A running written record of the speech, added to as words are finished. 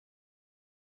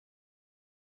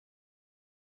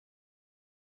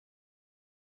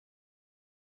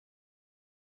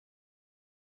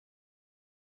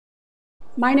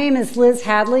My name is Liz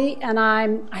Hadley, and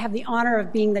I have the honor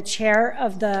of being the chair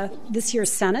of this year's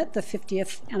Senate, the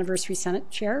 50th Anniversary Senate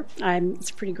Chair. It's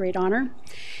a pretty great honor.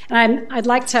 And I'd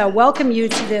like to welcome you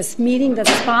to this meeting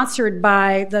that's sponsored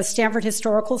by the Stanford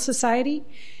Historical Society,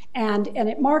 and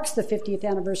it marks the 50th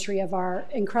anniversary of our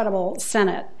incredible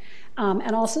Senate,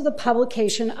 and also the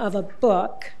publication of a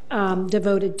book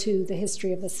devoted to the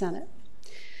history of the Senate.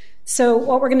 So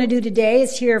what we're going to do today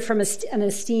is hear from an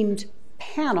esteemed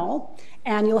panel,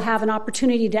 and you'll have an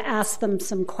opportunity to ask them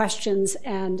some questions,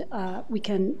 and we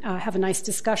can have a nice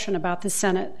discussion about the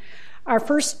Senate. Our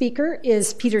first speaker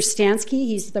is Peter Stansky.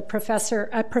 He's a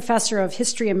professor of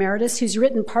history emeritus who's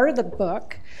written part of the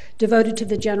book devoted to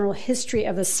the general history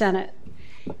of the Senate.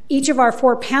 Each of our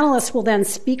four panelists will then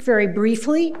speak very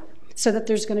briefly so that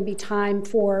there's going to be time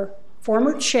for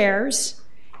former chairs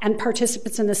and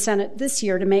participants in the Senate this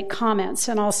year to make comments,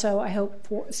 and also, I hope,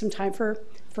 for some time for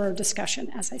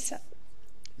discussion, as I said.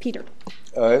 Peter.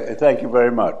 Thank you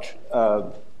very much.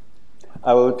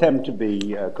 I will attempt to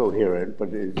be coherent, but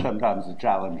it's sometimes a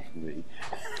challenge for me.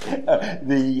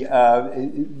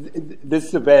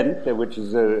 This event, which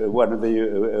is one of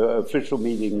the official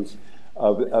meetings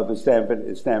of the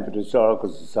Stanford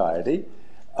Historical Society,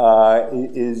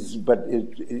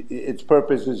 its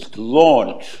purpose is to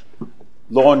launch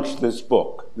this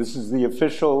book. This is the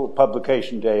official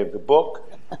publication day of the book.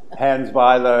 Hans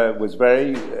Weiler was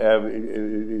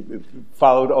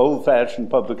followed old-fashioned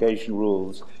publication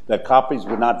rules that copies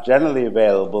were not generally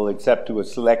available except to a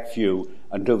select few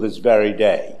until this very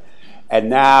day. And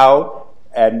now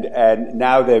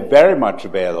they're very much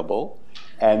available,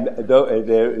 and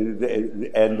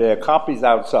there are copies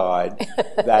outside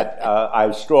that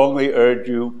I strongly urge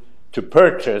you to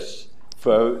purchase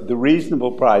for the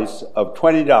reasonable price of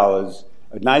 $20.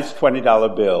 A nice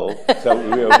 $20 bill, so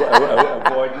we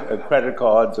avoid credit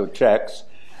cards or checks,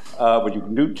 but you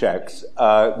can do checks,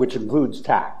 which includes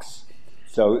tax.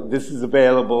 So this is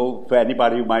available for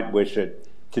anybody who might wish it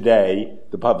today,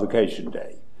 the publication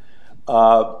day.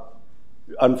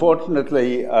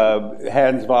 Unfortunately,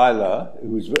 Hans Weiler,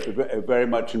 who's very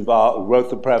much involved, wrote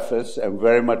the preface and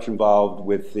very much involved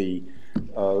with the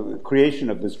creation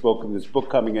of this book and this book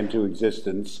coming into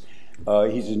existence.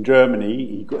 He's in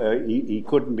Germany. He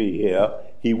couldn't be here.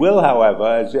 He will, however,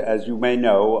 as you may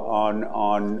know,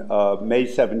 on May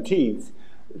 17th,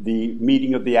 the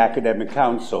meeting of the Academic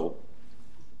Council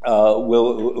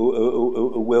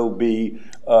will be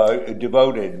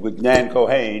devoted with Nan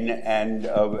Cohen and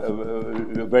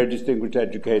a very distinguished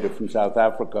educator from South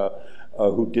Africa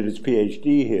who did his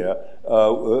PhD here,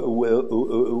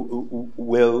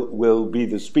 will be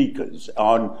the speakers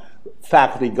on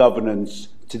faculty governance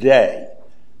today.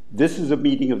 This is a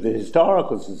meeting of the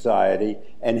Historical Society,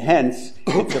 and hence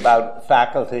it's about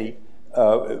faculty.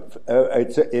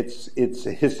 It's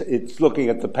looking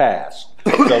at the past.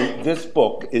 So this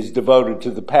book is devoted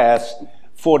to the past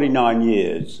 49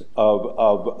 years of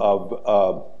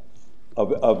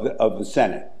the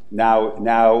Senate. Now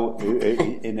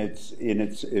in its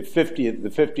 50th, the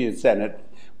 50th Senate,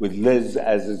 with Liz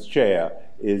as its chair,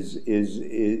 is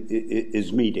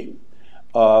meeting.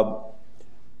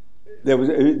 There was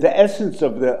the essence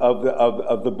of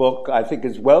the book, I think,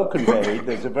 is well conveyed.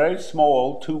 There's a very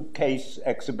small two-case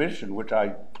exhibition, which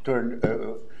I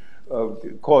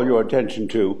call your attention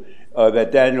to,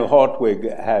 that Daniel Hartwig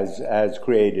has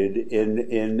created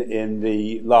in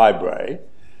the library.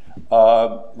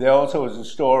 There also is a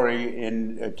story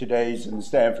in the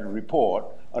Stanford Report.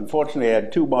 Unfortunately, I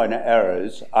had two minor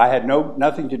errors. I had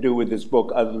nothing to do with this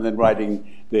book other than writing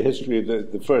the history of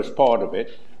the first part of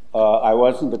it. I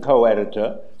wasn't the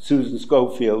co-editor. Susan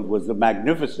Schofield was the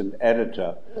magnificent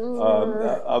editor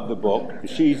of the book.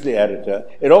 She's the editor.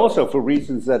 It also, for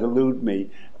reasons that elude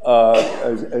me,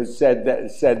 said that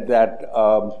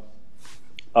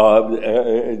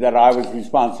I was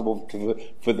responsible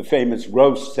for the famous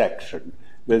roast section.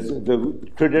 There's the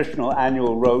traditional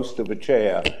annual roast of a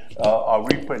chair are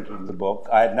reprinted in the book.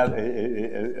 I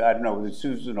don't know whether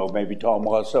Susan or maybe Tom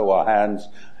Russo or Hans.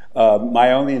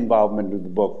 My only involvement in the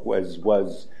book was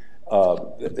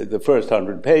the first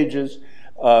 100 pages.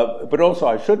 But also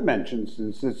I should mention,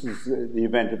 since this is the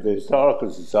event of the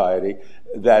Historical Society,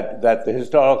 that the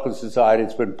Historical Society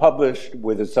has been published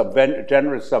with a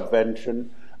generous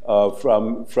subvention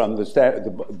from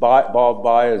the Bob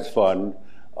Byers Fund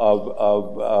of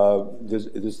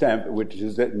the Stanford, which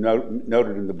is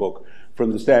noted in the book,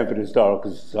 from the Stanford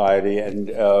Historical Society, and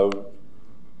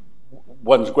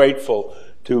one's grateful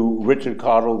to Richard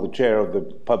Cottle, the chair of the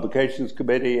Publications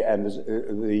Committee, and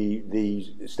the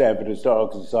Stanford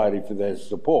Historical Society for their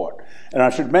support. And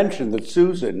I should mention that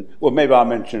Susan, well, maybe I'll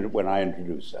mention it when I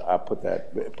introduce her. I'll put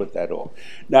that off.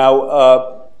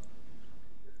 Now,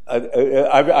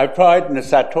 I've tried in a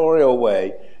sartorial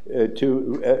way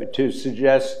to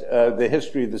suggest the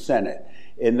history of the Senate,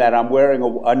 in that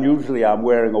unusually I'm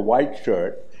wearing a white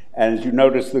shirt, and as you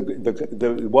notice,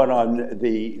 the one on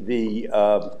the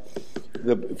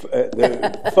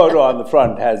photo on the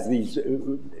front has these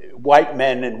white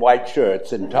men in white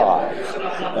shirts and ties.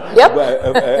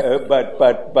 Yep. But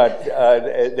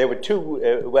there were two.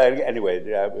 Well, anyway,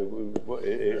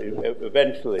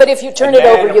 eventually. But if you turn it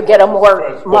over, you get a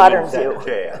more modern view.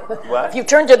 If you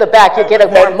turn to the back, you get a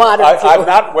more modern view. I'm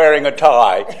not wearing a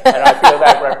tie, and I feel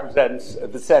that represents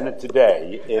the Senate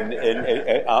today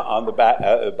on the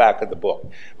back of the book.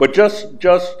 But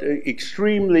just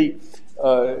extremely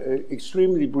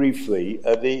briefly,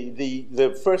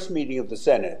 the first meeting of the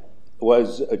Senate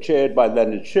was chaired by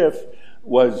Leonard Schiff,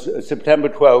 was September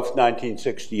 12th,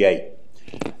 1968.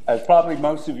 As probably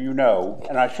most of you know,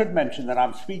 and I should mention that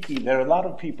I'm speaking, there are a lot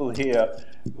of people here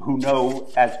who know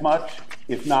as much,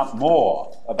 if not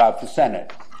more, about the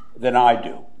Senate than I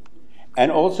do.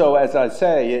 And also, as I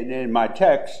say in my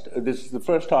text, this is the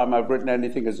first time I've written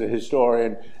anything as a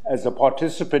historian, as a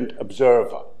participant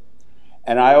observer.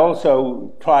 And I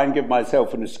also try and give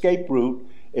myself an escape route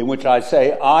in which I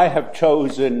say I have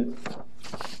chosen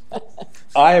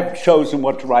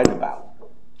what to write about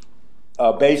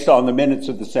based on the minutes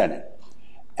of the Senate.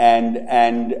 And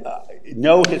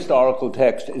no historical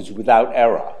text is without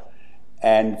error.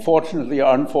 And fortunately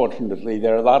or unfortunately,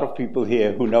 there are a lot of people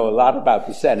here who know a lot about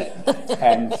the Senate.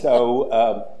 And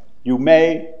so you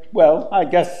may, well, I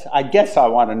guess I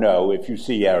want to know if you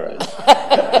see errors.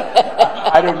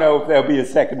 I don't know if there'll be a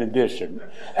second edition.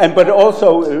 But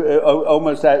also,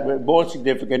 almost more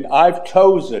significant, I've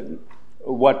chosen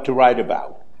what to write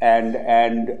about. And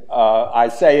I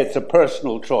say it's a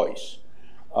personal choice.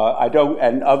 I don't,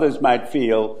 and others might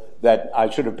feel that I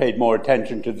should have paid more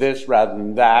attention to this rather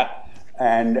than that.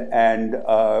 And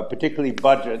particularly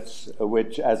budgets,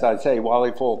 which, as I say,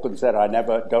 Wally Falcon said,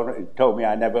 told me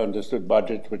I never understood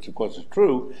budgets, which of course is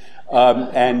true.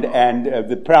 And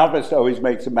the provost always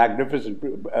makes a magnificent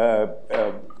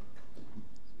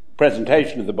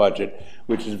presentation of the budget,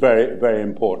 which is very, very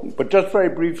important. But just very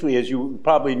briefly, as you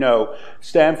probably know,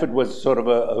 Stanford was sort of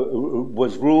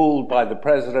was ruled by the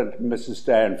president and Mrs.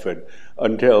 Stanford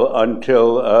until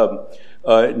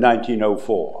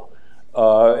 1904.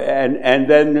 And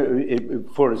then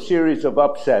for a series of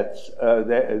upsets,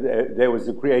 there was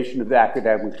the creation of the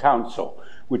Academic Council,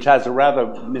 which has a rather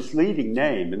misleading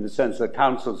name in the sense that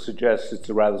council suggests it's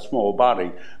a rather small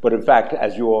body, but in fact,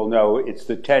 as you all know, it's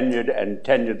the tenured and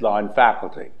tenured line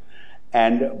faculty.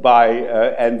 And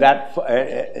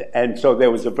so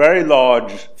there was a very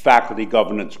large faculty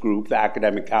governance group, the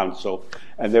Academic Council,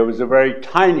 and there was a very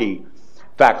tiny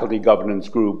faculty governance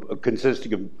group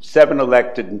consisting of 7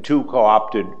 elected and 2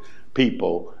 co-opted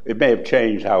people. It may have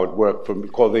changed how it worked,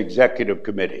 called the Executive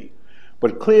Committee.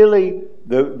 But clearly,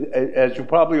 as you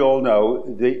probably all know,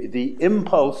 the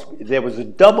impulse, there was a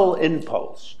double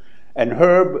impulse. And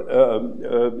Herb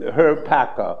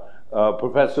Packer,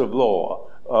 professor of law,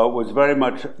 was very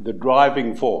much the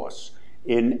driving force.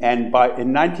 In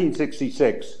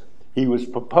 1966, he was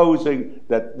proposing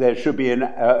that there should be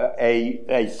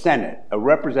a Senate, a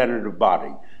representative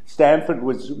body. Stanford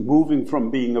was moving from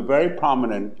being a very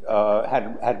prominent,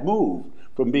 had moved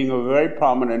from being a very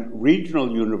prominent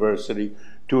regional university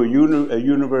to a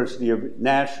university of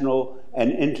national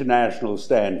and international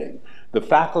standing. The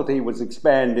faculty was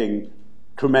expanding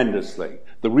tremendously.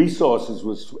 The resources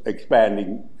was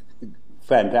expanding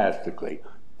fantastically.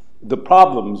 The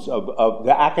problems of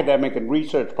the academic and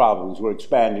research problems were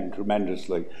expanding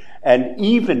tremendously. And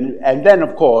then,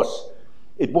 of course,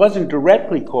 it wasn't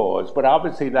directly caused, but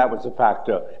obviously that was a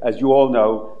factor. As you all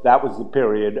know, that was the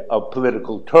period of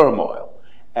political turmoil.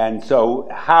 And so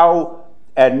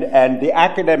and the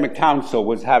Academic Council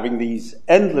was having these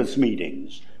endless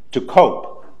meetings to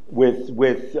cope with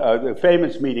the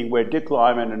famous meeting where Dick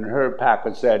Lyman and Herb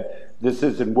Packer said, this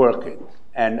isn't working.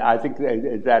 And I think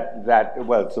that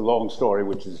well, it's a long story,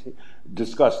 which is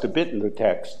discussed a bit in the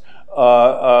text,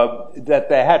 that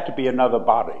there had to be another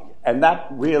body. And that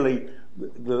really,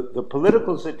 the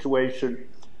political situation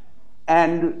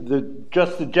and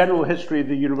just the general history of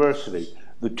the university,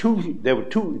 it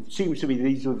seems to me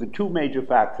these were the 2 major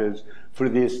factors for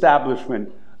the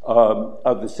establishment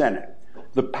of the Senate.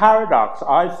 The paradox,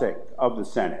 I think, of the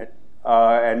Senate,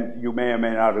 and you may or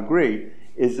may not agree,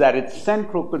 is that its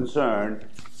central concern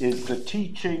is the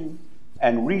teaching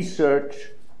and research,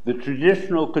 the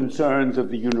traditional concerns of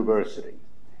the university.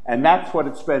 And that's what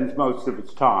it spends most of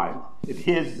its time. It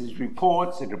hears these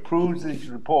reports, it approves these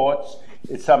reports,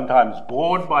 it's sometimes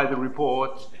bored by the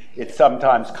reports, it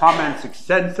sometimes comments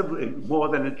extensively, more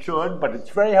than it should, but it's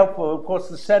very helpful. Of course,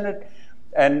 the Senate,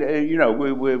 and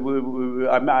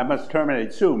I must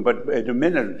terminate soon, but in a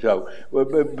minute or so.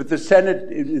 But the Senate,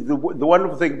 the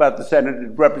wonderful thing about the Senate,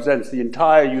 it represents the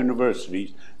entire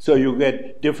universities, so you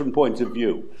get different points of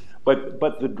view. But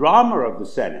the drama of the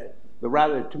Senate, the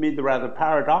rather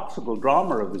paradoxical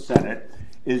drama of the Senate,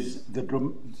 is the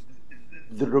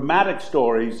dramatic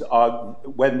stories are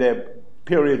when they're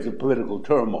periods of political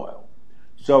turmoil.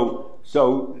 So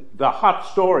the hot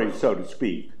stories, so to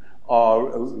speak, are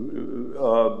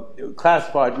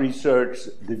classified research,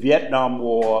 the Vietnam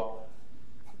War,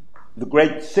 the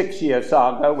great 6-year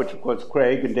saga, which of course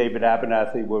Craig and David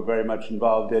Abernathy were very much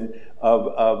involved in,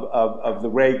 of the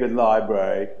Reagan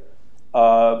Library.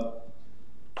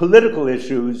 Political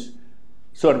issues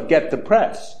sort of get the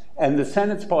press, and the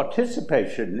Senate's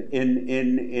participation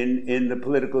in the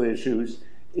political issues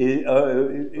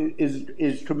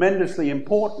is tremendously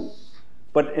important.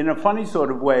 But in a funny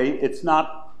sort of way, it's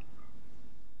not.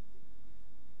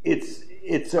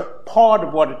 It's a part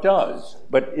of what it does,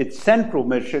 but its central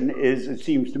mission is, it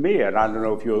seems to me, and I don't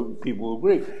know if people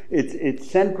agree, its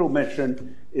central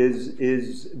mission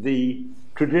is the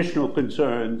traditional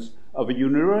concerns of a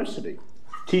university,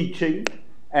 teaching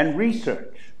and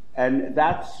research, and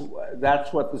that's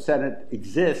what the Senate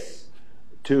exists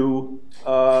to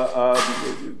on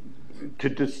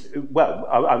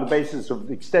the basis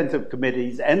of extensive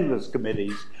committees, endless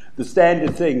committees. The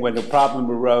standard thing when a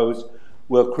problem arose,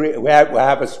 we'll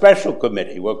have a special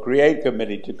committee. We'll create a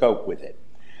committee to cope with it.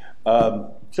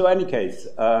 So, any case,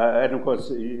 and of course,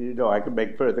 I can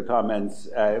make further comments,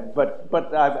 but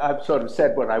I've sort of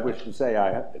said what I wish to say.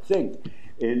 I think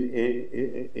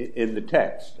in the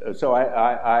text. So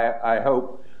I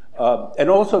hope, and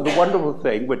also the wonderful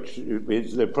thing, which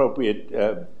is the appropriate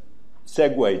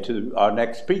segue to our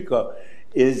next speaker,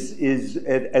 is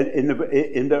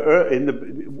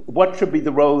what should be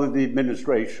the role of the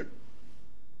administration.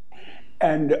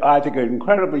 And I think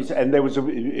and there was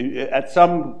at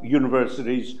some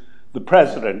universities, the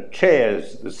president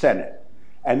chairs the Senate,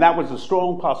 and that was a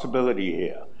strong possibility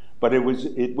here. But it was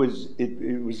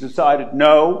decided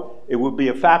no, it would be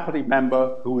a faculty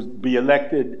member who would be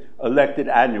elected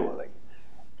annually,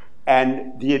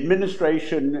 and the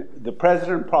administration, the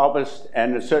president, provost,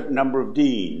 and a certain number of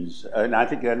deans, and I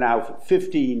think there are now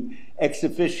 15 ex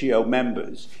officio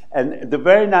members. And the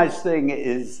very nice thing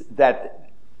is that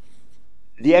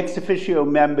the ex officio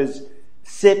members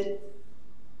sit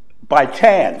by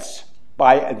chance,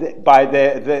 by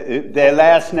their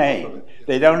last name.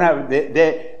 They don't have,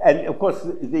 and of course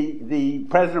the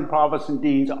president, provost, and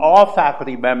deans are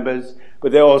faculty members,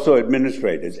 but they're also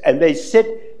administrators. And they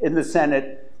sit in the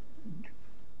Senate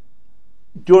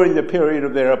during the period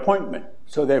of their appointment.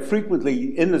 So they're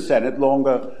frequently in the Senate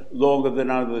longer than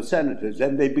other senators.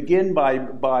 And they begin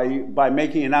by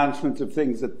making announcements of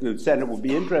things that the Senate will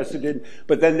be interested in,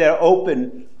 but then they're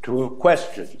open to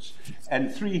questions.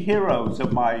 And three heroes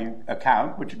of my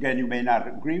account, which again you may not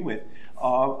agree with,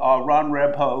 are Ron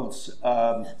Rebholz,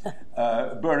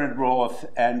 Bernard Roth,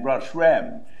 and Rush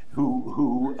Rem,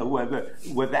 who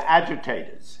were the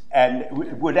agitators and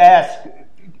would ask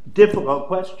difficult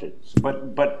questions.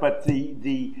 But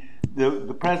the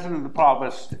president and the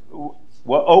provost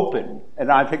were open,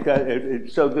 and I think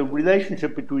so. The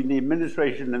relationship between the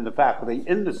administration and the faculty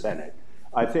in the Senate,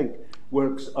 I think,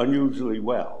 works unusually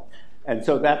well, and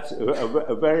so that's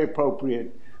a very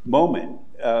appropriate moment.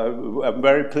 I'm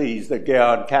very pleased that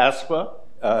Gerhard Casper,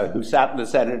 who sat in the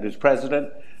Senate as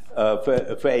president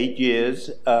for 8 years,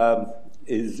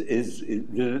 is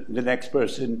the next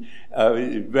person.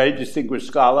 Very distinguished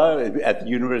scholar at the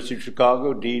University of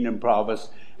Chicago, dean and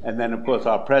provost, and then of course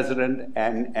our president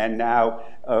and now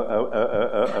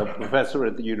a professor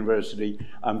at the university.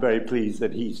 I'm very pleased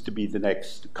that he's to be the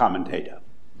next commentator.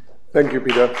 Thank you,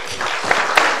 Peter.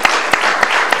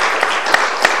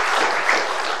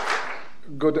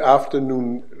 Good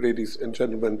afternoon, ladies and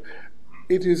gentlemen.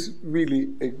 It is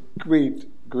really a great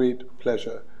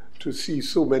pleasure to see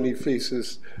so many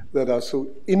faces that are so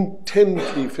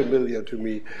intensely familiar to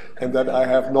me and that I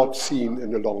have not seen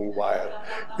in a long while.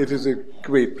 It is a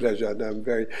great pleasure, and I'm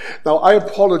very... Now, I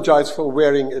apologize for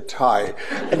wearing a tie.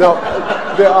 Now,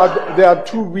 there are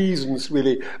two reasons,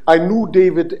 really. I knew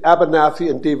David Abernathy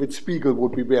and David Spiegel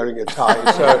would be wearing a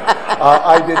tie, so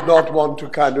I did not want to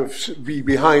kind of be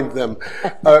behind them.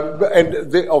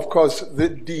 And, of course, the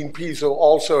Dean Piso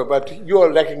also, but you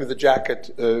are lacking the jacket,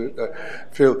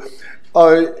 Phil.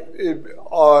 But,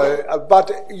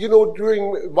 you know,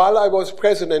 while I was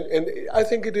president, and I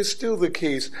think it is still the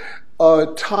case,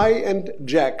 tie and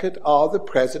jacket are the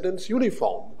president's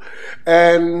uniform.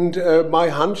 And my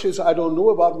hunch is, I don't know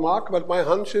about Mark, but my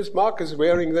hunch is Mark is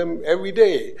wearing them every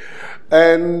day.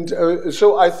 And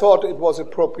so I thought it was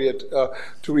appropriate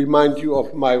to remind you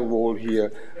of my role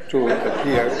here to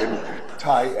appear in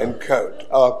tie and coat.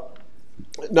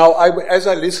 Now, as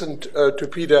I listened to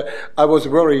Peter, I was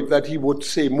worried that he would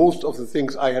say most of the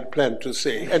things I had planned to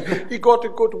say, and he got a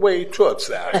good way towards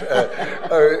that.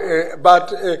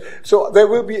 So there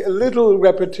will be a little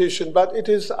repetition, but it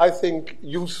is, I think,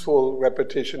 useful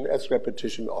repetition, as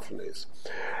repetition often is.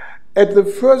 At the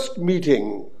first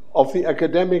meeting of the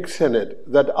Academic Senate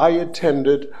that I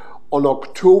attended on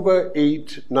October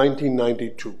 8,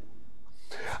 1992,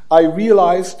 I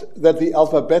realized that the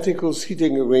alphabetical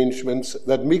seating arrangements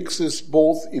that mixes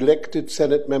both elected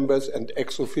Senate members and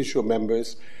ex officio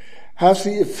members has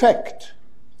the effect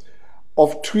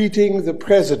of treating the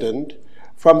president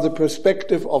from the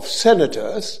perspective of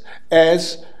senators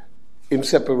as, in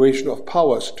separation of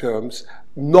powers terms,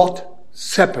 not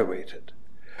separated.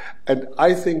 And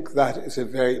I think that is a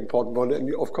very important one.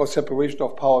 And of course, separation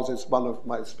of powers is one of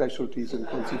my specialties in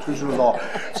constitutional law.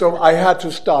 So I had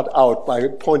to start out by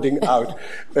pointing out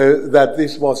that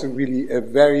this was really a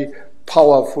very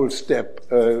powerful step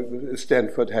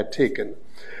Stanford had taken.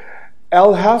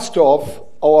 Al Hastorf,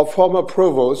 our former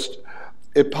provost,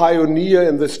 a pioneer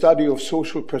in the study of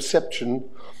social perception,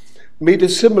 made a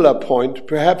similar point,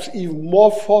 perhaps even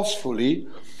more forcefully,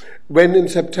 when in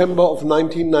September of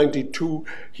 1992,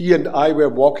 he and I were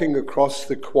walking across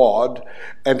the quad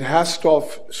and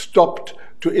Hastorf stopped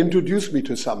to introduce me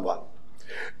to someone.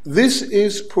 This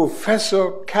is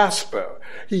Professor Casper.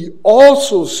 He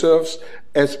also serves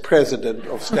as president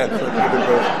of Stanford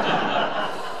University.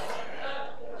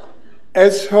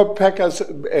 As Herb Packer's,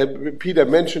 Peter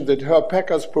mentioned that Herb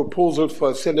Packer's proposal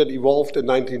for a Senate evolved in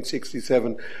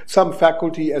 1967, some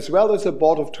faculty as well as the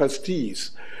Board of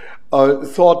Trustees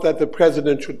thought that the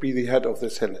president should be the head of the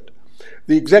Senate.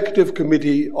 The executive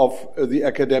committee of the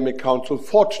Academic Council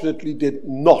fortunately did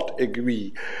not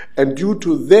agree, and due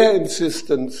to their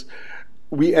insistence,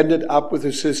 we ended up with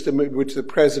a system in which the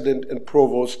president and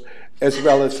provost, as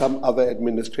well as some other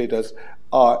administrators,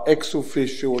 are ex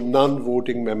officio,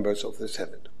 non-voting members of the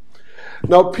Senate.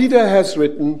 Now, Peter has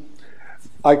written,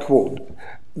 I quote,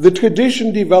 "The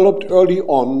tradition developed early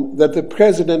on that the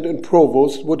president and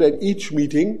provost would at each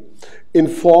meeting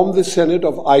inform the Senate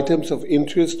of items of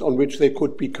interest on which they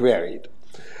could be queried.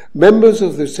 Members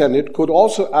of the Senate could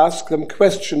also ask them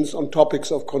questions on topics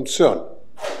of concern.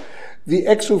 The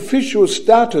ex officio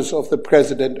status of the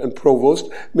president and provost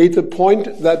made the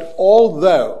point that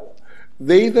although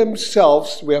they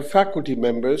themselves were faculty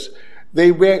members,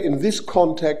 they were in this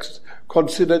context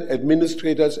considered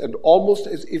administrators and almost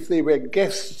as if they were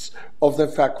guests of their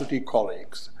faculty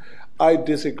colleagues." I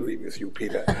disagree with you,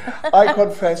 Peter. I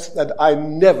confess that I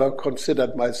never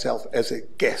considered myself as a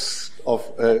guest of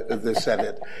the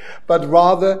Senate, but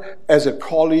rather as a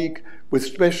colleague with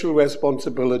special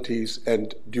responsibilities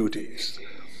and duties.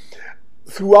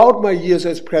 Throughout my years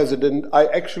as president, I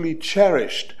actually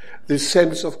cherished this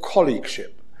sense of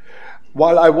colleagueship.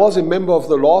 While I was a member of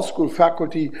the law school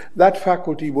faculty, that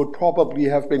faculty would probably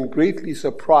have been greatly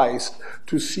surprised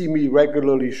to see me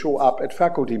regularly show up at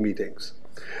faculty meetings.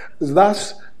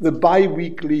 Thus, the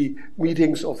bi-weekly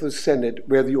meetings of the Senate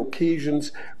were the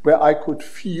occasions where I could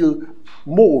feel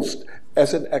most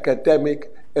as an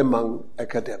academic among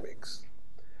academics.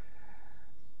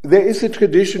 There is a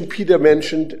tradition Peter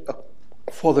mentioned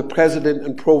for the president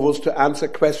and provost to answer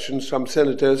questions from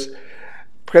senators.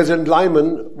 President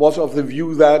Lyman was of the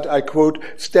view that, I quote,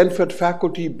 "Stanford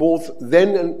faculty both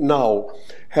then and now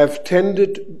have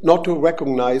tended not to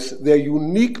recognize their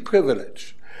unique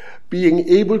privilege, being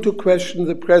able to question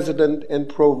the president and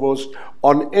provost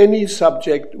on any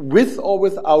subject with or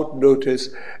without notice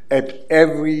at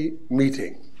every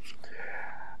meeting."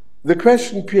 The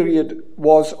question period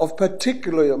was of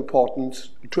particular importance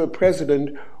to a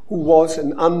president who was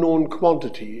an unknown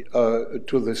quantity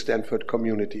to the Stanford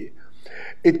community.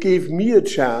 It gave me a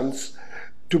chance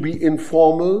to be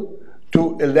informal,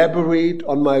 to elaborate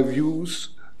on my views,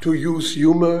 to use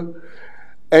humor,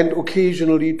 and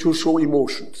occasionally to show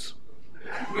emotions.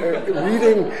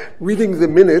 Reading the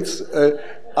minutes,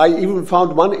 I even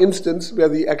found one instance where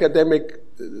the academic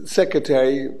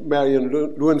secretary,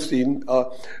 Marion Lowenstein,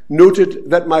 noted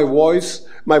that my voice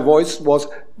was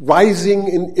rising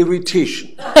in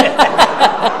irritation.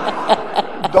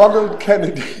 Donald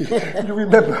Kennedy, you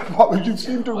remember? You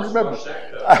seem to remember.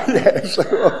 Yes,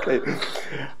 okay.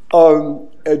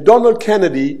 Donald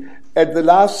Kennedy, at the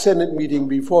last Senate meeting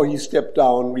before he stepped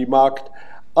down, remarked,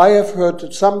 "I have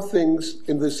heard some things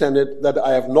in the Senate that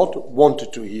I have not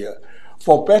wanted to hear.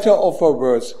 For better or for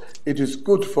worse, it is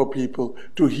good for people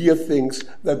to hear things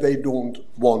that they don't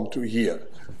want to hear."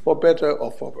 For better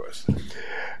or for worse.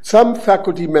 Some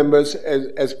faculty members,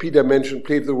 as Peter mentioned,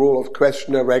 played the role of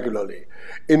questioner regularly.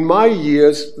 In my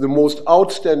years, the most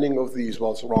outstanding of these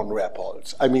was Ron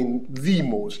Rapolz. I mean, the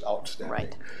most outstanding.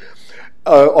 Right.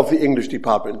 Of the English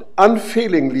department.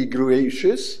 Unfailingly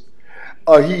gracious,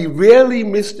 he rarely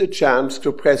missed a chance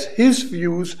to press his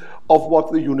views of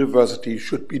what the university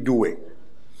should be doing.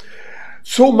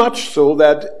 So much so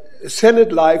that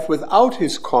Senate life without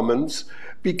his comments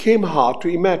became hard to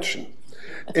imagine.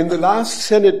 In the last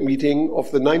Senate meeting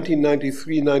of the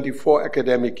 1993-94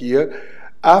 academic year,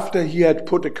 after he had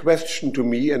put a question to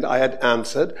me and I had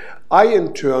answered, I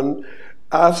in turn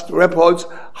asked Rapolz,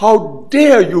 "How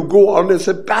dare you go on a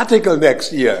sabbatical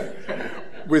next year?"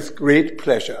 "With great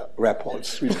pleasure,"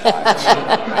 Rapolz replied.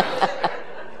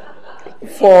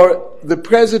 For the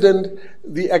president,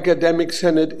 the academic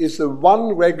senate is the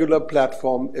one regular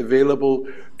platform available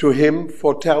to him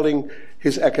for telling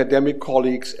his academic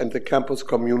colleagues and the campus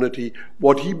community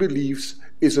what he believes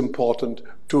is important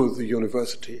to the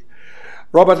university.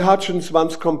 Robert Hutchins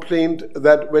once complained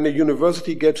that when a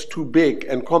university gets too big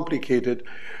and complicated,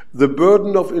 the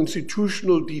burden of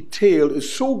institutional detail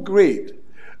is so great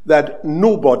that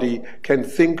nobody can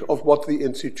think of what the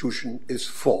institution is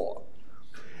for.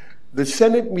 The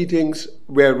Senate meetings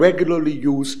were regularly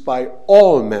used by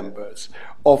all members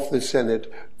of the Senate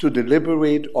to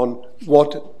deliberate on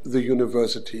what the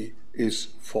university is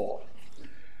for.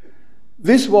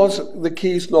 This was the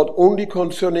case not only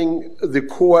concerning the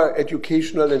core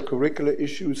educational and curricular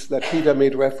issues that Peter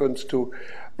made reference to,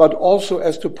 but also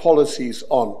as to policies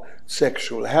on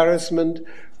sexual harassment,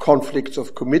 conflicts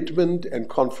of commitment and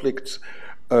conflicts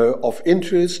of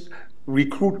interest,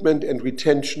 recruitment and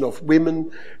retention of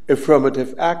women,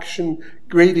 affirmative action,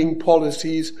 grading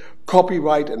policies,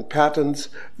 copyright and patents,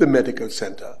 the medical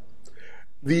center.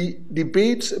 The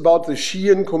debates about the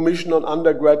Sheehan Commission on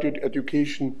Undergraduate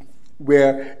Education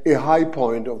were a high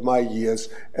point of my years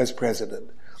as president.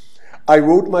 I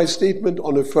wrote my statement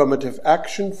on affirmative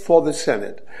action for the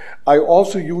Senate. I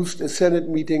also used a Senate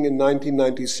meeting in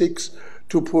 1996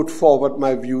 to put forward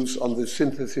my views on the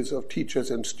synthesis of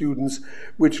teachers and students,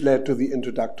 which led to the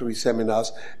introductory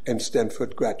seminars and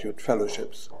Stanford graduate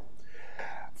fellowships.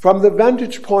 From the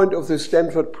vantage point of the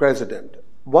Stanford president,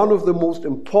 one of the most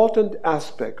important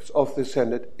aspects of the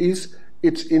Senate is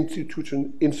its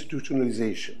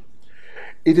institutionalization.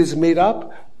 It is made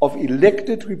up of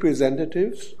elected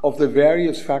representatives of the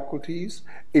various faculties.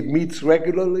 It meets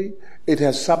regularly. It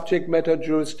has subject matter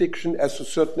jurisdiction as to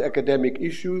certain academic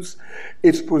issues.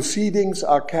 Its proceedings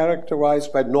are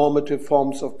characterized by normative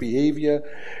forms of behavior.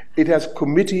 It has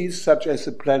committees such as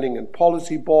the Planning and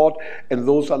Policy Board and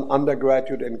those on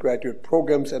undergraduate and graduate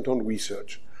programs and on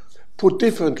research. Put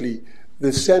differently,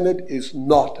 the Senate is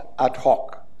not ad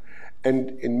hoc.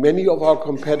 And in many of our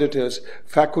competitors,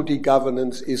 faculty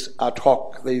governance is ad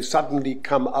hoc. They suddenly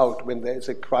come out when there is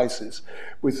a crisis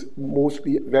with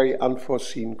mostly very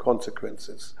unforeseen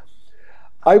consequences.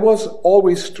 I was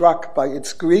always struck by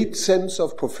its great sense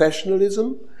of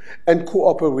professionalism and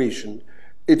cooperation.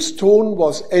 Its tone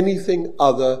was anything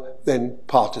other than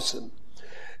partisan.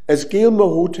 As Gail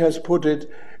Mahout has put it,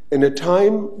 in a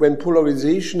time when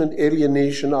polarization and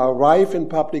alienation are rife in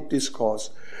public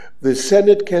discourse, the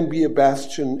Senate can be a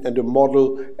bastion and a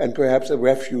model and perhaps a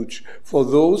refuge for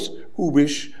those who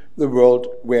wish the world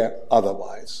were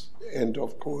otherwise. End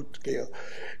of quote, Gail.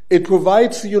 It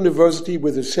provides the university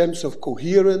with a sense of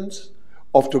coherence,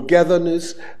 of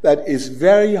togetherness that is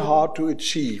very hard to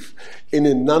achieve in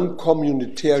a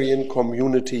non-communitarian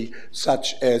community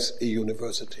such as a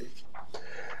university.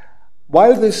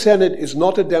 While the Senate is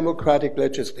not a democratic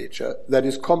legislature that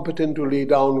is competent to lay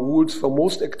down rules for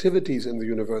most activities in the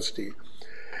university,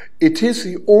 it is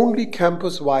the only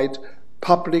campus-wide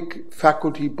public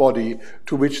faculty body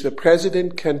to which the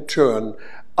president can turn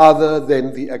other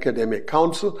than the academic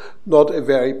council, not a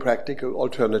very practical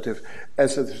alternative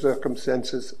as the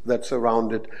circumstances that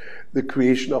surrounded the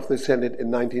creation of the Senate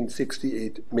in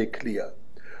 1968 make clear.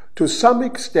 To some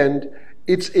extent,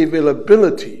 its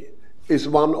availability is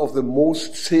one of the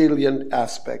most salient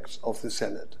aspects of the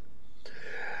Senate.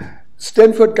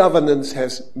 Stanford governance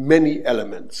has many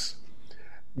elements.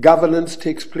 Governance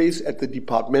takes place at the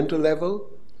departmental level,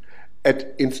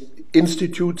 at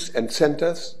institutes and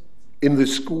centers, in the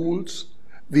schools,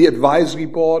 the advisory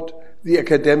board, the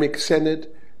academic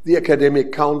senate, the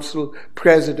academic council,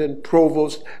 president,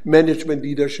 provost, management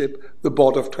leadership, the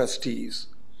board of trustees.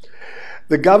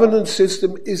 The governance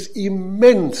system is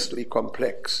immensely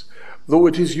complex, though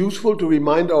it is useful to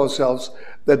remind ourselves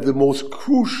that the most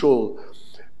crucial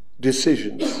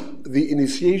decisions, the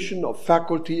initiation of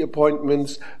faculty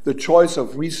appointments, the choice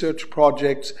of research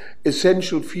projects,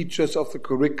 essential features of the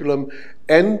curriculum,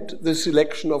 and the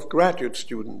selection of graduate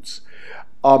students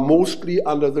are mostly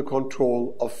under the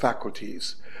control of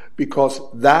faculties, because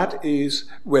that is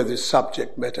where the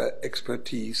subject matter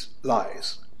expertise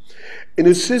lies. In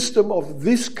a system of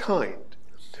this kind,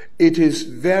 it is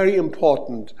very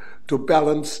important to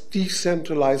balance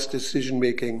decentralized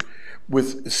decision-making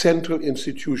with central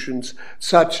institutions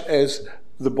such as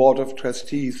the Board of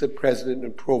Trustees, the President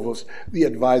and Provost, the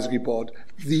Advisory Board,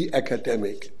 the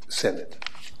Academic Senate.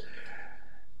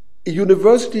 A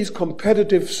university's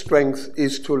competitive strength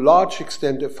is to a large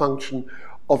extent a function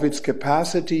of its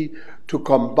capacity to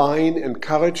combine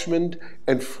encouragement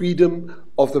and freedom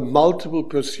of the multiple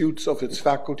pursuits of its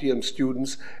faculty and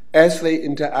students as they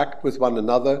interact with one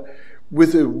another,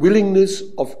 with a willingness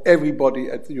of everybody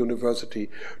at the university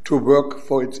to work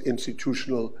for its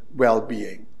institutional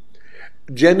well-being.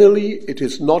 Generally, it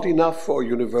is not enough for a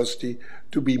university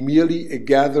to be merely a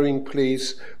gathering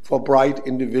place for bright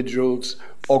individuals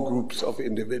or groups of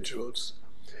individuals.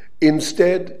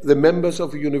 Instead, the members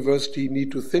of a university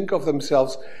need to think of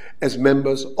themselves as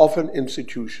members of an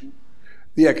institution.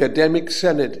 The Academic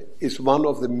Senate is one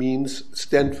of the means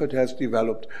Stanford has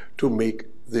developed to make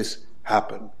this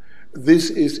happen. This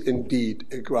is indeed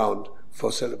a ground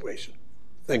for celebration.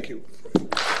 Thank you.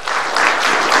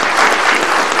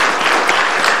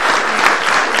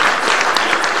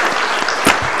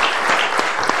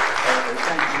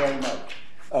 Thank you very much.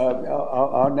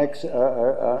 Our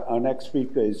next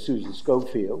speaker is Susan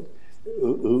Schofield,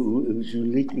 who's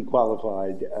uniquely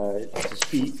qualified to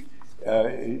speak.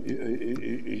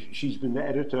 She's been the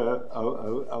editor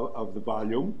of the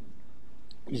volume.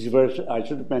 I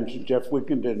should have mentioned Jeff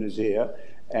Wickenden is here.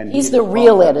 And he's the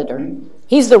real editor.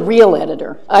 He's the real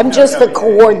editor. I'm just the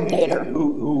coordinator.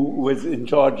 Who was in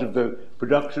charge of the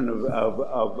production of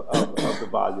the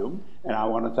volume, and I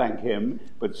want to thank him,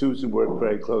 but Susan worked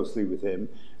very closely with him.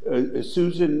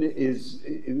 Susan is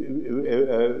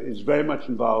very much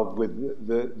involved with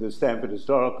the Stanford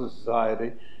Historical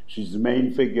Society. She's the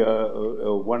main figure,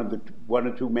 one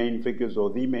or two main figures, or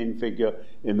the main figure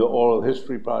in the Oral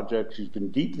History Project. She's been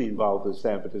deeply involved with the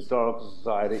Stanford Historical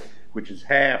Society, which is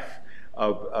half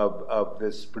of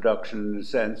this production in a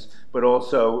sense, but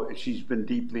also she's been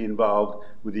deeply involved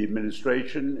with the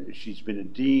administration. She's been a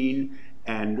dean,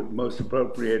 and most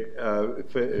appropriate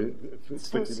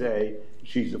for today,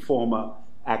 she's a former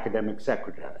academic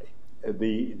secretary.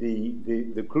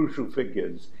 The crucial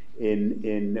figures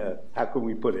in how can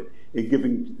we put it, in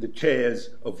giving the chairs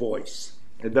a voice.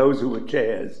 And those who are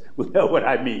chairs will know what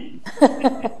I mean.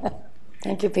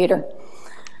 Thank you, Peter.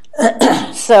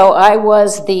 So I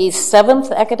was the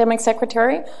 7th academic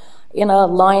secretary in a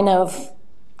line of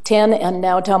 10, and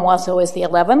now Tom Wasso is the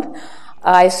 11th.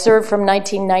 I served from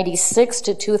 1996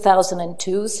 to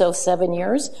 2002, so 7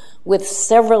 years, with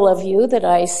several of you that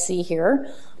I see here.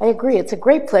 I agree, it's a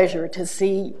great pleasure to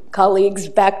see colleagues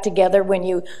back together when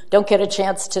you don't get a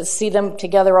chance to see them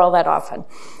together all that often.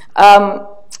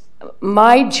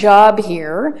 My job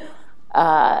here,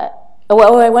 I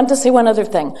want to say one other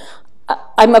thing.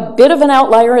 I'm a bit of an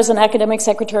outlier as an academic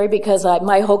secretary because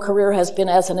my whole career has been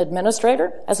as an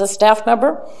administrator, as a staff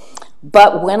member.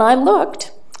 But when I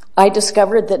looked, I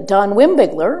discovered that Don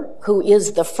Wimbigler, who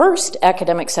is the first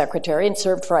academic secretary and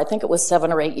served for, I think it was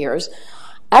 7 or 8 years,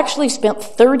 actually spent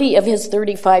 30 of his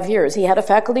 35 years. He had a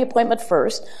faculty appointment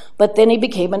first, but then he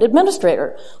became an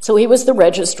administrator. So he was the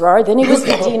registrar, then he was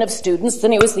the dean of students,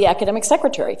 then he was the academic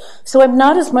secretary. So I'm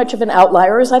not as much of an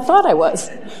outlier as I thought I was.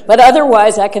 But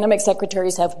otherwise, academic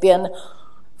secretaries have been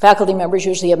faculty members,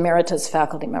 usually emeritus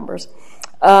faculty members.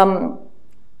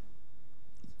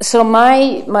 So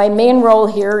my main role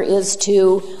here is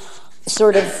to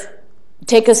sort of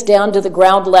take us down to the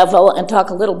ground level and talk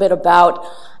a little bit about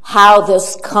how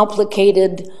this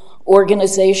complicated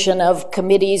organization of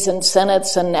committees and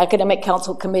senates and academic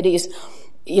council committees,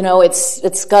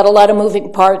 it's got a lot of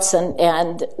moving parts,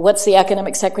 and what's the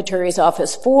academic secretary's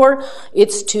office for?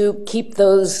 It's to keep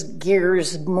those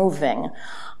gears moving.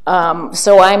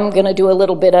 So I'm going to do a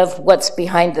little bit of what's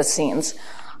behind the scenes.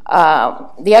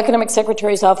 The academic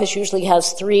secretary's office usually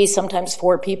has 3, sometimes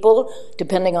 4 people,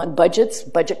 depending on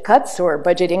budget cuts or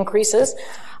budget increases.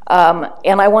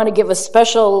 And I want to give a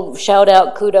special shout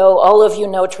out, kudo. All of you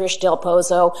know Trish Del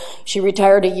Pozo. She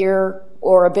retired a year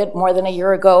or a bit more than a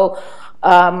year ago.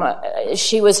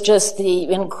 She was just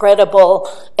the incredible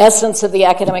essence of the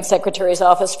academic secretary's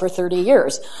office for 30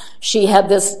 years. She had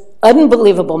this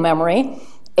unbelievable memory,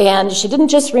 and she didn't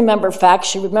just remember facts,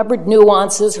 she remembered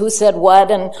nuances, who said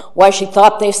what and why she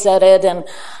thought they said it, and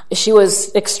she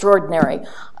was extraordinary.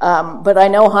 But I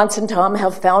know Hans and Tom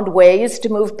have found ways to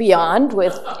move beyond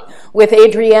with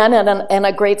Adrienne and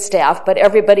a great staff, but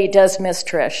everybody does miss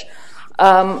Trish.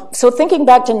 So thinking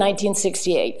back to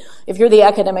 1968, if you're the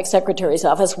academic secretary's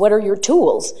office, what are your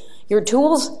tools? Your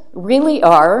tools really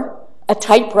are a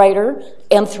typewriter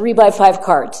and 3x5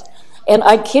 cards. And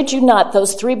I kid you not,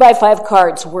 those 3x5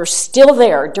 cards were still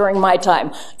there during my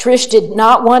time. Trish did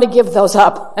not want to give those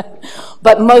up.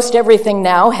 But most everything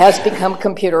now has become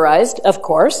computerized, of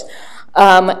course.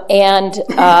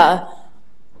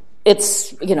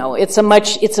 It's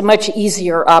a much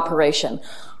easier operation.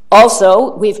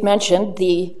 Also, we've mentioned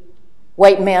the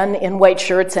white men in white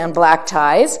shirts and black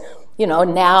ties.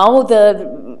 Now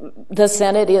the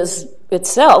Senate is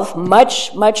itself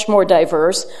much more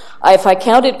diverse. If I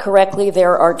counted correctly,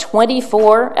 there are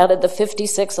 24 out of the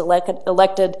 56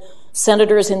 elected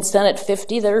senators in Senate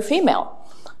 50 that are female.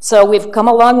 So we've come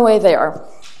a long way there.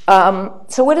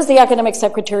 So what does the academic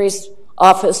secretary's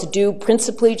office do?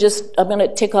 Principally, I'm going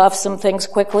to tick off some things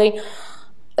quickly.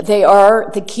 They are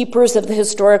the keepers of the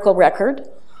historical record,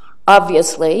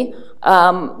 obviously.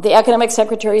 The academic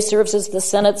secretary serves as the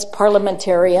Senate's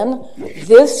parliamentarian.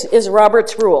 This is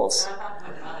Robert's Rules.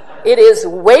 It is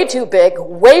way too big,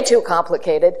 way too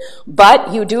complicated,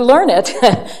 but you do learn it.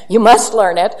 You must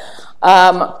learn it.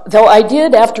 Though I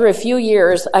did, after a few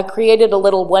years, I created a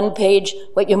little one-page,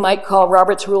 what you might call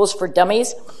Robert's Rules for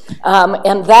Dummies,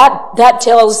 and that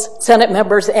tells Senate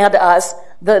members and us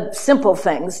the simple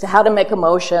things, how to make a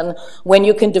motion, when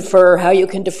you can defer, how you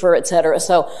can defer, et cetera.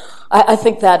 So I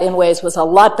think that in ways was a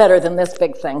lot better than this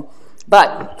big thing.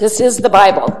 But this is the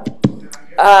Bible.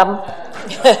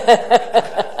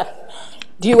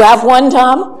 Do you have one,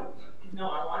 Tom? No,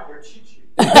 I want your cheat sheet.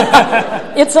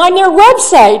 It's on your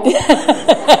website.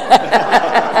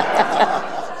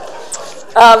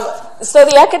 So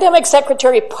the academic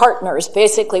secretary partners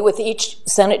basically with each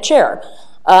Senate chair.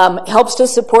 Helps to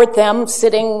support them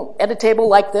sitting at a table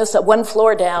like this at one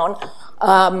floor down,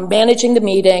 managing the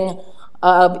meeting,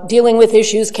 dealing with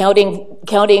issues,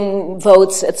 counting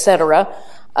votes, etc.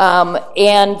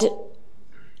 And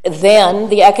then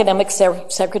the academic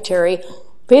secretary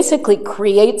basically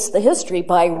creates the history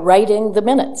by writing the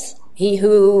minutes. He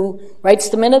who writes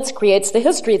the minutes creates the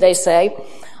history, they say.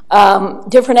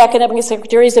 Different academic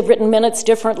secretaries have written minutes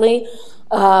differently.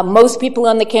 Most people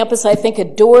on the campus, I think,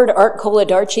 adored Art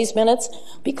Coladarchi's minutes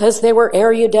because they were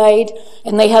erudite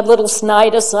and they had little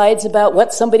snide asides about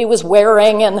what somebody was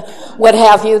wearing and what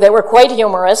have you. They were quite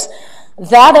humorous.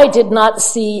 That I did not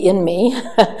see in me.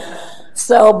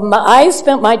 So I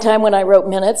spent my time when I wrote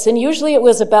minutes, and usually it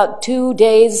was about 2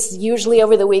 days, usually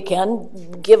over the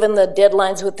weekend, given the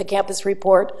deadlines with the campus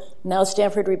report, now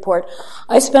Stanford report.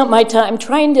 I spent my time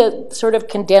trying to sort of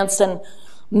condense and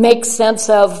make sense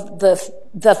of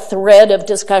the thread of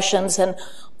discussions and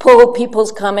pull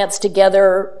people's comments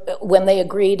together when they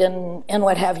agreed and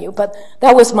what have you. But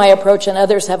that was my approach, and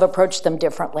others have approached them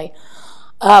differently.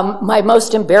 My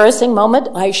most embarrassing moment,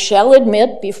 I shall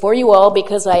admit before you all,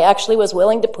 because I actually was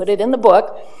willing to put it in the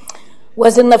book,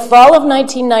 was in the fall of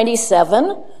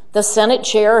 1997. The Senate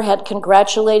chair had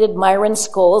congratulated Myron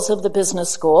Scholes of the business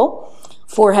school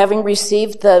for having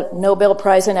received the Nobel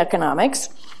Prize in Economics.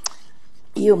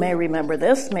 You may remember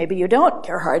this, maybe you don't,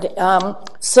 Gerhard.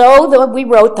 So we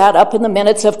wrote that up in the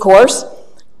minutes, of course,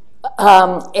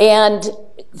 and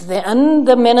then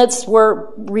the minutes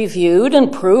were reviewed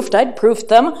and proofed. I'd proofed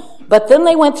them, but then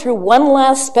they went through one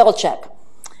last spell check,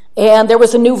 and there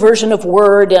was a new version of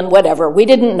Word and whatever. We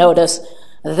didn't notice.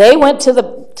 They went to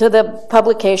the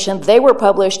publication. They were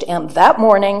published, and that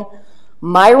morning,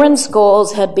 Myron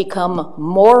Scholes had become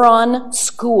Moron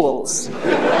Schools.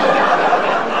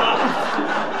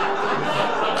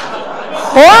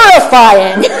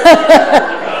 Horrifying.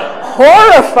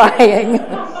 Horrifying.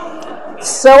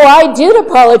 So I did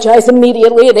apologize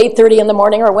immediately at 8:30 in the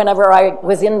morning or whenever I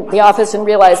was in the office and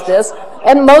realized this.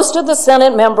 And most of the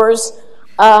Senate members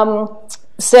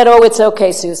said, "Oh, it's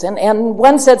okay, Susan." And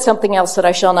one said something else that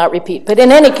I shall not repeat. But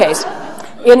in any case,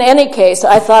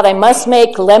 I thought I must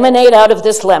make lemonade out of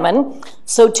this lemon.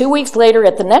 So 2 weeks later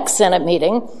at the next Senate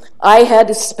meeting, I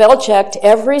had spell-checked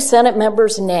every Senate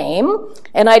member's name,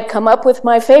 and I'd come up with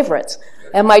my favorites.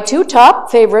 And my two top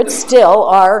favorites still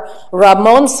are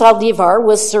Ramon Saldivar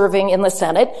was serving in the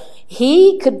Senate.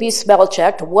 He could be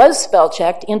was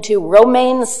spell-checked into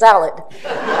romaine salad.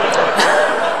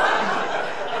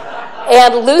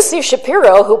 And Lucy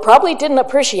Shapiro, who probably didn't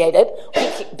appreciate it,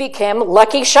 became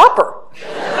Lucky Shopper.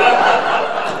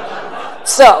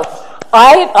 So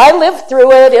I lived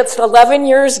through it. It's 11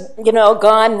 years,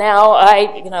 gone now.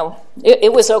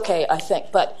 It was okay, I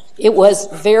think, but it was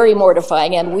very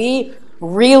mortifying, and we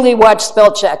really watched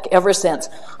spell check ever since.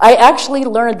 I actually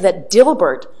learned that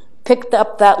Dilbert picked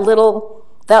up that little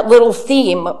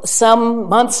theme some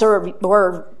months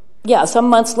some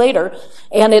months later,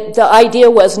 and the idea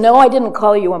was, no, I didn't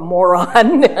call you a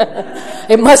moron.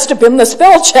 It must have been the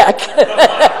spell check.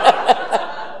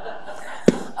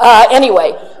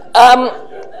 Anyway,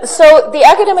 so the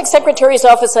academic secretary's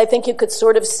office, I think you could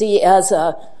sort of see as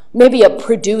maybe a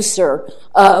producer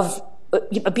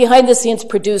behind-the-scenes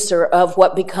producer of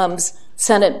what becomes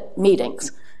Senate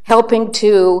meetings, helping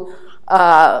to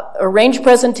arrange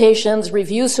presentations,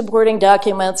 review supporting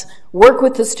documents, work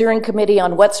with the steering committee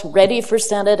on what's ready for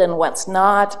Senate and what's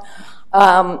not,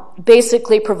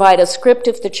 basically provide a script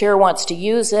if the chair wants to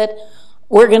use it,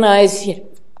 organize,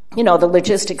 the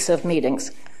logistics of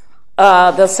meetings.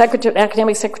 The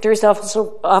academic secretary's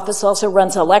office also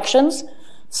runs elections.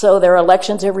 So there are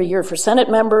elections every year for Senate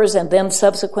members and then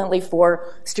subsequently for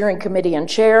steering committee and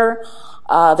chair.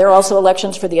 There are also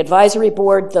elections for the advisory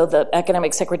board, though the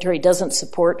academic secretary doesn't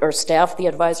support or staff the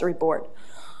advisory board.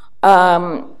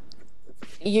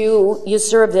 You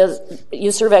serve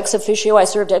ex officio. I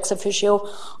served ex officio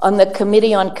on the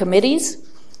committee on committees.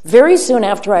 Very soon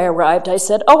after I arrived, I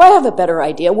said, "Oh, I have a better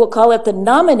idea. We'll call it the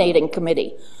nominating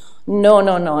committee." No,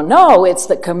 it's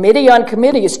the committee on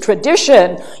committees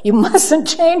tradition. You mustn't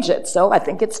change it. So I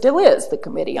think it still is the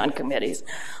committee on committees.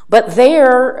 But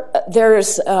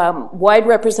there's wide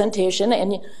representation,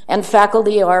 and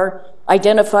faculty are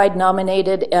identified,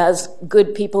 nominated as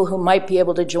good people who might be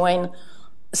able to join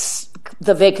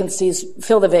the vacancies,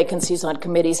 fill the vacancies on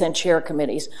committees and chair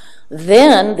committees.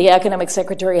 Then the academic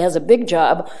secretary has a big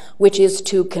job, which is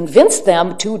to convince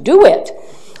them to do it.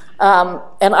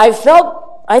 And I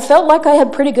felt like I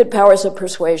had pretty good powers of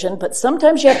persuasion, but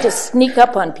sometimes you have to sneak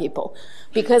up on people,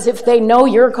 because if they know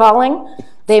you're calling,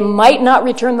 they might not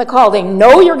return the call. They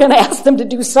know you're going to ask them to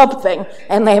do something,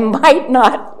 and they might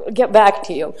not get back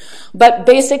to you. But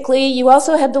basically, you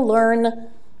also had to learn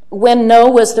when no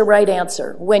was the right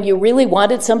answer, when you really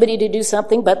wanted somebody to do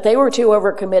something, but they were too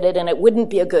overcommitted, and it wouldn't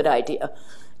be a good idea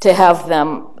to have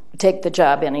them take the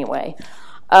job anyway.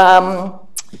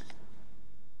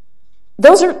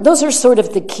 Those are sort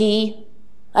of the key,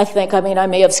 I think. I mean, I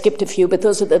may have skipped a few, but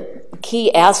those are the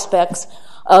key aspects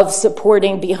of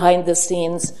supporting behind the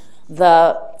scenes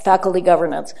the faculty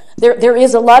governance. There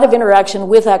is a lot of interaction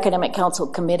with academic council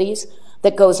committees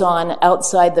that goes on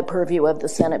outside the purview of the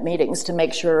Senate meetings to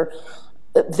make sure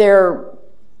they're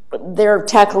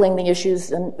tackling the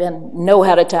issues and know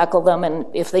how to tackle them, and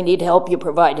if they need help, you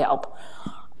provide help.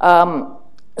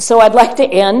 So I'd like to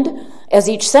end, as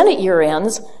each Senate year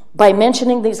ends, by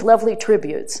mentioning these lovely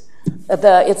tributes.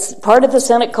 It's part of the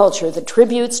Senate culture, the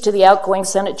tributes to the outgoing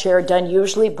Senate chair done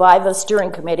usually by the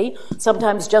steering committee,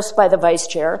 sometimes just by the vice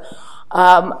chair.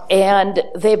 And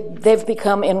they've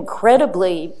become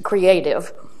incredibly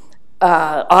creative,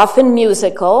 often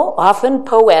musical, often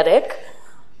poetic.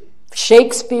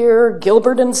 Shakespeare,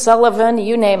 Gilbert and Sullivan,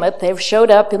 you name it, they've showed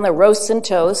up in the roasts and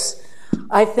toasts.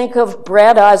 I think of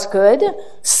Brad Osgood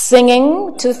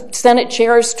singing to Senate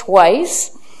chairs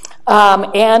twice,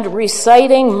 and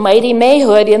reciting Mighty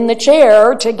Mayhood in the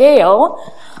chair to Gail.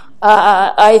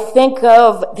 I think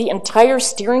of the entire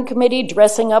steering committee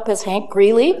dressing up as Hank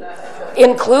Greeley,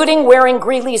 including wearing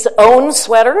Greeley's own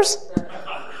sweaters.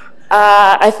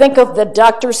 I think of the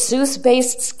Dr.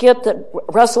 Seuss-based skit that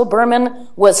Russell Berman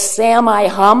was Sam I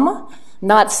Hum,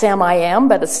 not Sam I Am,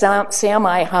 but a Sam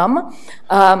I Hum,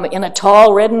 in a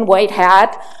tall red and white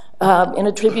hat, in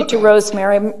a tribute to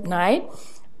Rosemary Knight.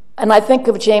 And I think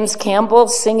of James Campbell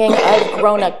singing I've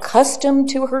Grown Accustomed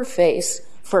to Her Face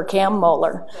for Cam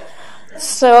Moeller.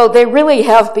 So they really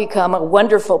have become a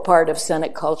wonderful part of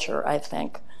Senate culture, I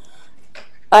think.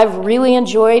 I've really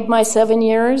enjoyed my 7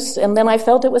 years, and then I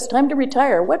felt it was time to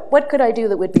retire. What could I do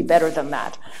that would be better than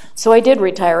that? So I did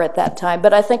retire at that time,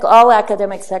 but I think all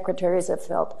academic secretaries have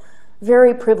felt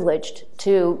very privileged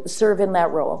to serve in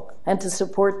that role and to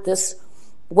support this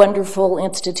wonderful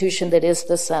institution that is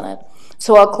the Senate.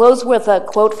 So I'll close with a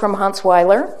quote from Hans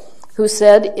Weiler, who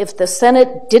said, "If the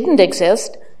Senate didn't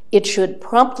exist, it should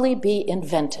promptly be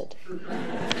invented."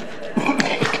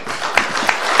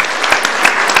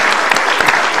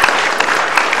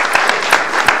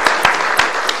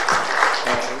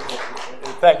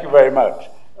 Thank you very much.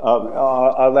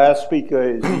 Our last speaker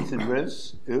is Ethan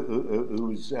Ris,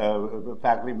 who's a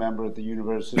faculty member at the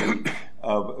University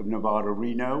of Nevada,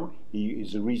 Reno. He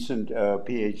is a recent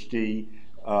PhD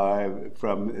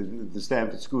from the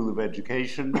Stanford School of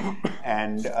Education,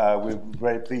 and we're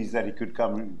very pleased that he could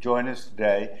come and join us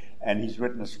today. And he's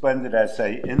written a splendid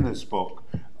essay in this book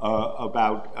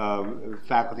about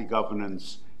faculty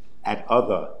governance at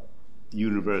other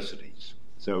universities.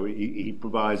 So he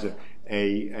provides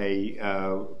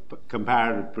a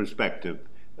comparative perspective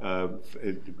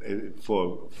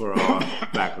for our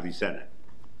faculty senate.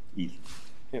 Ethan.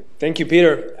 Yeah, thank you,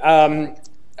 Peter. I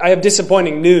have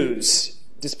disappointing news,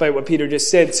 despite what Peter just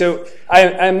said. So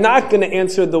I'm not going to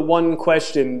answer the one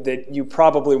question that you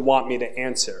probably want me to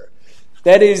answer.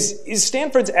 That is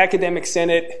Stanford's academic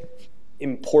senate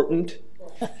important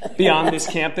beyond this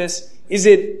campus? Is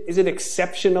it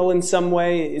exceptional in some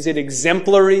way? Is it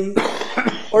exemplary?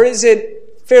 Or is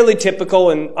it fairly typical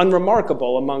and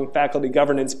unremarkable among faculty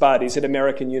governance bodies at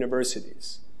American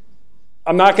universities?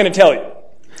 I'm not going to tell you.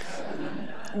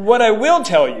 What I will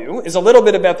tell you is a little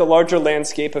bit about the larger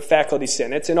landscape of faculty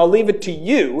senates, and I'll leave it to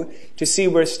you to see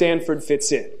where Stanford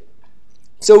fits in.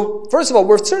 So, first of all,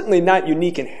 we're certainly not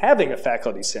unique in having a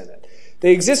faculty senate.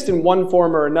 They exist in one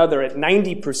form or another at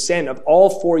 90% of all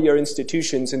four-year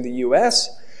institutions in the U.S.,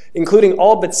 including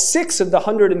all but 6 of the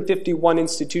 151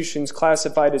 institutions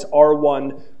classified as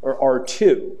R1 or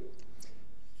R2.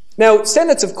 Now,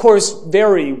 senates, of course,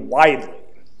 vary widely.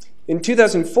 In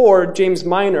 2004, James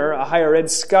Miner, a higher ed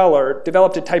scholar,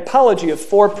 developed a typology of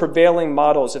 4 prevailing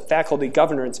models of faculty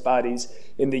governance bodies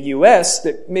in the U.S.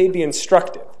 that may be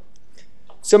instructive.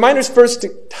 So Miner's first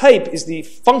type is the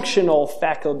functional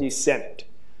faculty senate.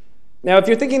 Now, if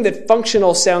you're thinking that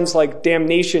functional sounds like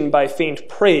damnation by faint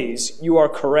praise, you are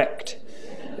correct.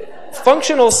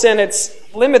 Functional senates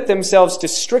limit themselves to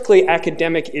strictly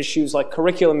academic issues like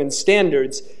curriculum and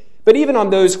standards, but even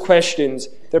on those questions,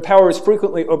 their power is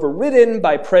frequently overridden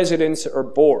by presidents or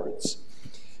boards.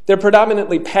 They're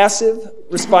predominantly passive,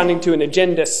 responding to an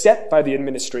agenda set by the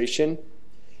administration,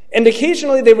 and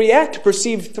occasionally they react to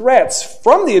perceived threats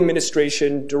from the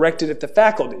administration directed at the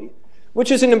faculty,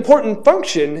 which is an important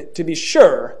function, to be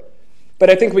sure, but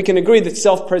I think we can agree that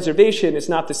self-preservation is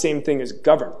not the same thing as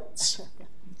governance.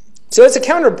 So as a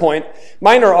counterpoint,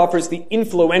 Miner offers the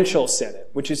influential senate,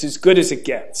 which is as good as it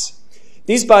gets.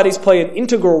 These bodies play an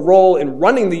integral role in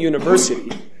running the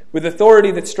university, with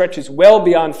authority that stretches well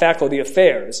beyond faculty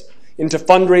affairs, into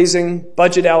fundraising,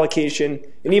 budget allocation,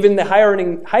 and even the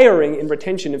hiring and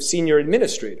retention of senior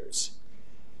administrators.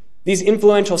 These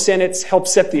influential senates help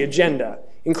set the agenda,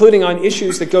 including on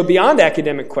issues that go beyond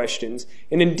academic questions,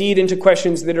 and indeed into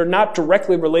questions that are not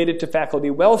directly related to faculty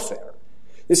welfare.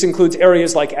 This includes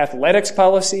areas like athletics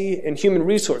policy and human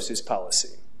resources policy.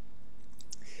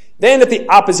 Then at the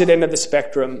opposite end of the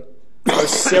spectrum are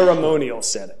ceremonial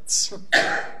senates.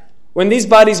 When these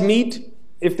bodies meet,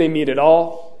 if they meet at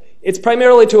all, it's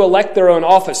primarily to elect their own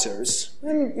officers,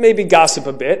 and maybe gossip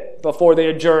a bit before they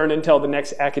adjourn until the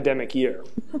next academic year.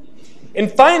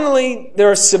 And finally, there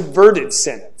are subverted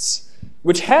senates,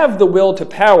 which have the will to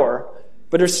power,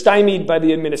 but are stymied by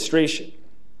the administration.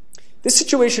 This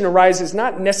situation arises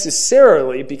not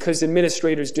necessarily because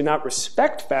administrators do not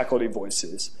respect faculty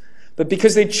voices, but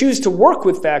because they choose to work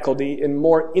with faculty in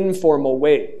more informal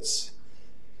ways.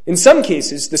 In some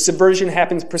cases, the subversion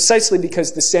happens precisely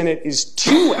because the Senate is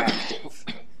too active.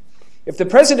 If the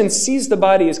president sees the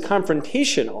body as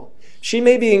confrontational, she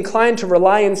may be inclined to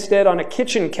rely instead on a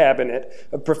kitchen cabinet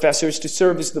of professors to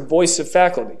serve as the voice of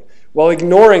faculty, while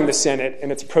ignoring the Senate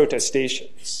and its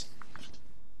protestations.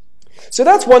 So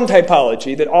that's one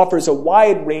typology that offers a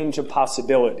wide range of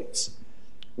possibilities.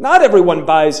 Not everyone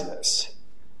buys this.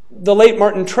 The late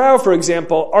Martin Trow, for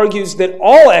example, argues that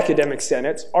all academic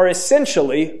senates are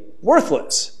essentially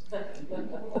worthless.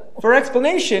 For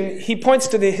explanation, he points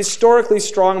to the historically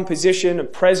strong position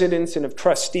of presidents and of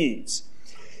trustees.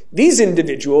 These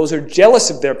individuals are jealous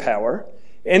of their power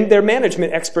and their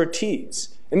management expertise,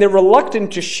 and they're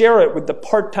reluctant to share it with the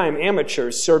part-time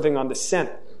amateurs serving on the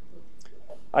Senate.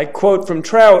 I quote from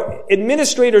Trout,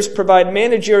 "Administrators provide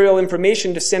managerial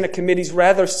information to Senate committees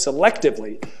rather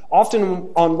selectively, often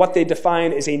on what they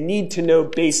define as a need-to-know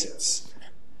basis.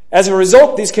 As a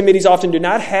result, these committees often do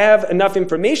not have enough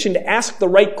information to ask the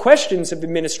right questions of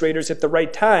administrators at the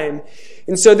right time,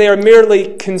 and so they are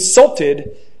merely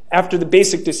consulted after the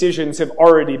basic decisions have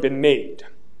already been made."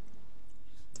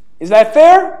 Is that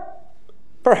fair?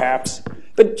 Perhaps,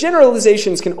 but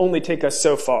generalizations can only take us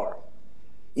so far.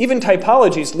 Even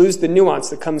typologies lose the nuance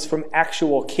that comes from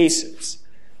actual cases.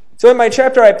 So in my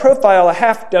chapter, I profile a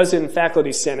half-dozen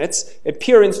faculty senates at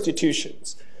peer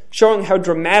institutions, showing how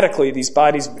dramatically these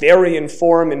bodies vary in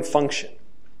form and function.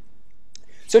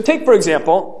 So take, for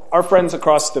example, our friends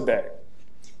across the bay.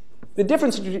 The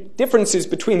differences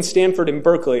between Stanford and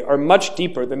Berkeley are much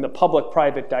deeper than the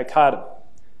public-private dichotomy.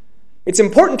 It's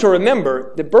important to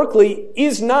remember that Berkeley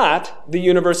is not the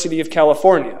University of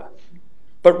California,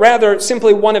 but rather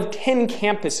simply one of 10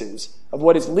 campuses of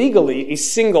what is legally a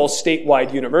single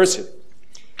statewide university.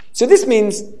 So this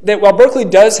means that while Berkeley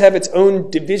does have its own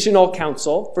divisional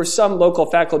council for some local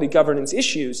faculty governance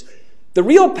issues, the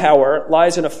real power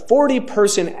lies in a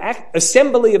 40-person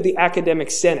assembly of the academic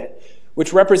senate,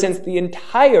 which represents the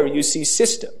entire UC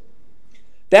system.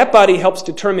 That body helps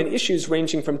determine issues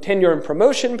ranging from tenure and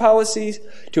promotion policies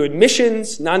to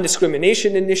admissions,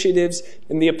 non-discrimination initiatives,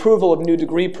 and the approval of new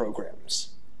degree programs.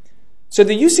 So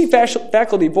the UC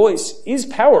faculty voice is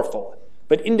powerful,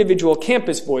 but individual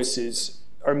campus voices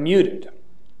are muted.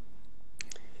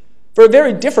 For a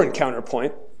very different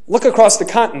counterpoint, look across the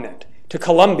continent to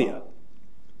Columbia.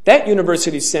 That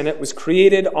university's senate was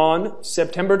created on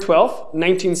September 12,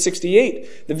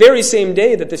 1968, the very same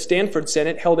day that the Stanford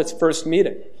Senate held its first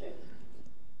meeting.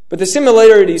 But the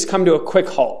similarities come to a quick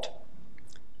halt.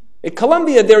 At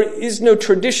Columbia, there is no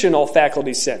traditional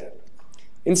faculty senate.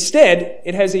 Instead,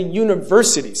 it has a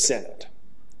university senate.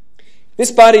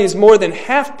 This body is more than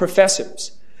half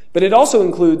professors, but it also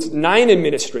includes 9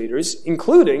 administrators,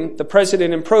 including the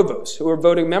president and provost, who are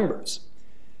voting members.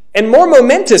 And more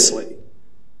momentously,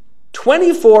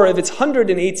 24 of its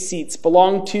 108 seats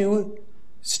belong to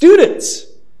students,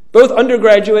 both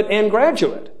undergraduate and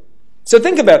graduate. So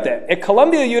think about that. At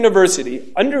Columbia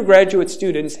University, undergraduate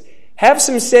students have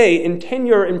some say in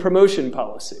tenure and promotion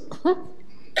policy.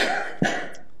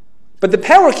 But the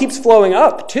power keeps flowing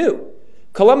up, too.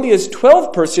 Columbia's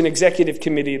 12-person executive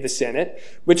committee of the Senate,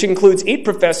 which includes 8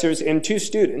 professors and 2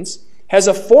 students, has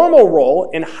a formal role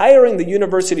in hiring the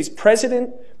university's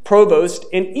president, provost,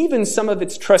 and even some of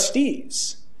its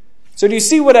trustees. So do you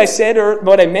see what I said or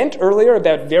what I meant earlier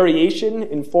about variation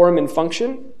in form and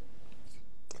function?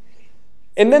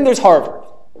 And then there's Harvard.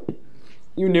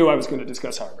 You knew I was going to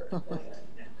discuss Harvard.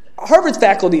 Harvard's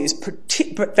faculty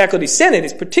senate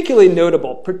is particularly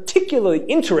notable, particularly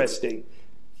interesting,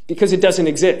 because it doesn't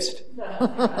exist.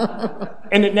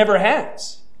 And it never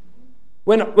has.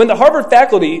 When the Harvard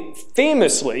faculty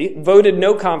famously voted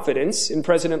no confidence in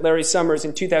President Larry Summers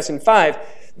in 2005,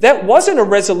 that wasn't a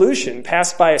resolution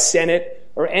passed by a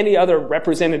Senate or any other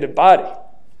representative body.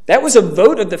 That was a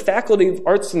vote of the Faculty of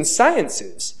Arts and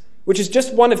Sciences, which is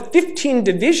just one of 15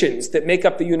 divisions that make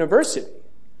up the university.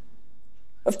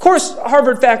 Of course,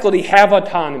 Harvard faculty have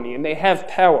autonomy and they have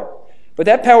power, but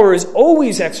that power is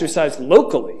always exercised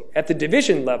locally at the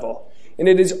division level, and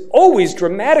it is always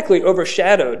dramatically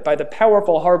overshadowed by the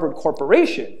powerful Harvard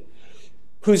Corporation,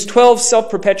 whose 12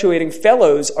 self-perpetuating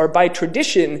fellows are by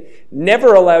tradition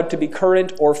never allowed to be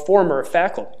current or former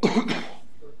faculty.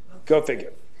 Go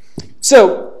figure.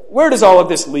 So, where does all of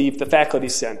this leave the Faculty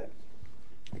Senate,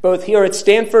 both here at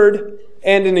Stanford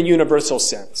and in a universal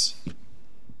sense?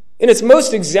 In its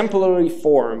most exemplary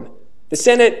form, the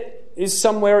Senate is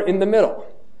somewhere in the middle.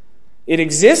 It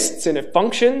exists and it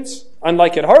functions,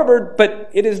 unlike at Harvard, but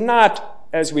it is not,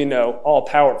 as we know,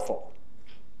 all-powerful.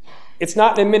 It's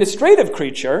not an administrative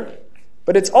creature,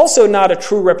 but it's also not a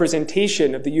true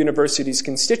representation of the university's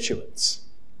constituents.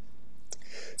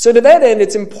 So to that end,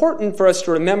 it's important for us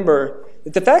to remember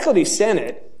that the Faculty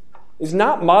Senate is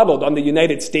not modeled on the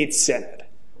United States Senate,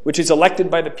 which is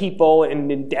elected by the people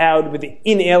and endowed with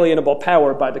inalienable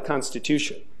power by the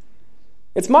Constitution.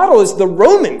 Its model is the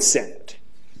Roman Senate,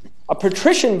 a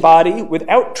patrician body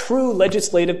without true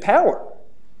legislative power.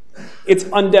 It's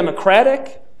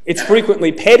undemocratic, it's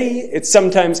frequently petty, it's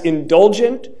sometimes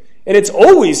indulgent, and it's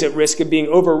always at risk of being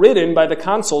overridden by the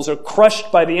consuls or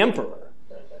crushed by the emperor.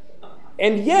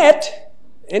 And yet,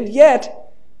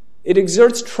 it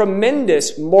exerts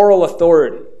tremendous moral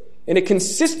authority, and it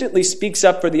consistently speaks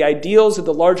up for the ideals of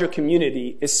the larger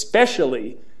community,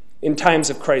 especially in times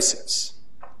of crisis.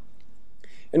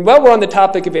 And while we're on the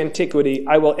topic of antiquity,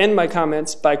 I will end my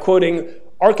comments by quoting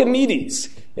Archimedes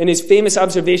in his famous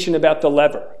observation about the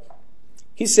lever.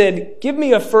 He said, "Give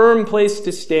me a firm place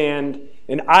to stand,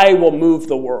 and I will move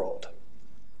the world."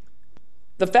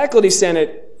 The Faculty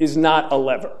Senate is not a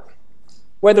lever.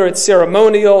 Whether it's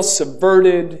ceremonial,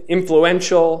 subverted,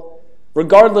 influential,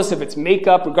 regardless of its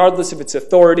makeup, regardless of its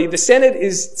authority, the Senate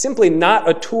is simply not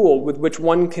a tool with which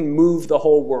one can move the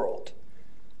whole world.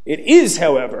 It is,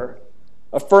 however,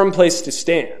 a firm place to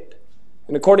stand.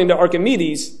 And according to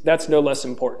Archimedes, that's no less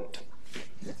important.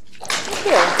 Thank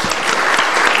you.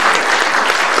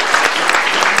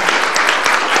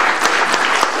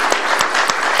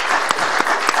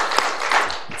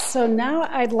 So now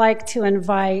I'd like to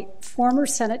invite former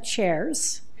Senate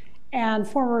chairs and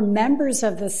former members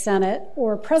of the Senate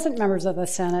or present members of the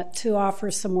Senate to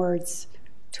offer some words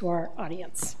to our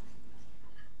audience.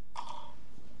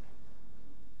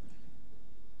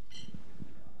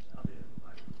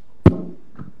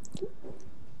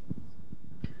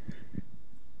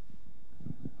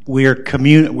 We're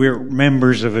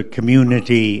members of a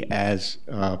community, as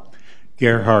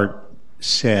Gerhard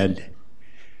said,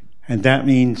 and that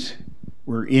means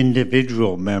we're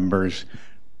individual members.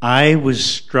 I was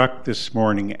struck this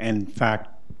morning, and in fact,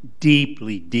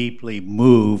 deeply, deeply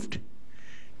moved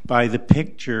by the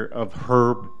picture of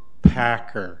Herb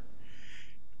Packer.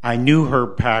 I knew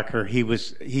Herb Packer. He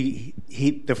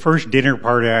the first dinner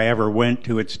party I ever went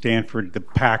to at Stanford, the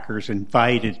Packers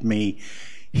invited me.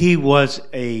 He was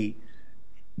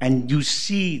and you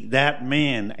see that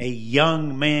man, a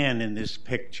young man in this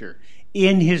picture,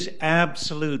 in his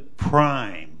absolute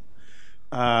prime,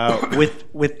 with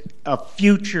a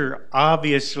future,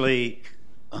 obviously,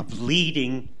 of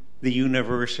leading the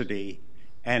university.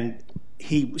 And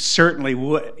he certainly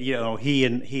would, he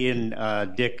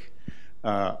and Dick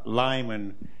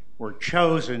Lyman were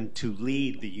chosen to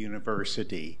lead the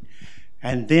university.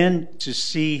 And then to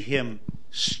see him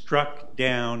struck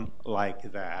down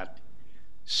like that.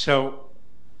 So,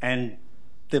 and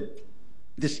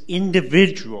this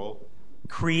individual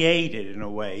created, in a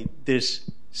way,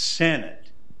 this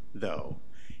Senate, though.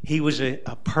 He was a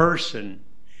person.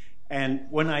 And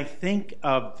when I think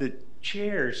of the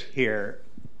chairs here,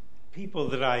 people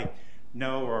that I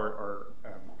know or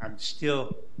I'm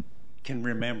still can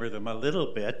remember them a little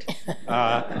bit,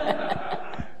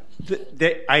 I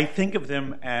think of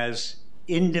them as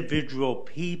individual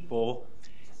people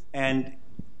and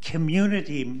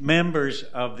community members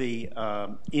of the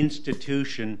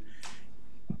institution.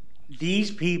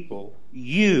 These people,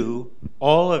 you,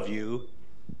 all of you,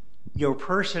 your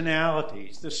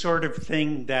personalities, the sort of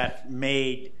thing that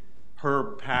made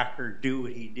Herb Packer do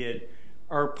what he did,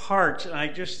 are parts. And I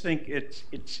just think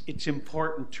it's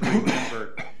important to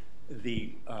remember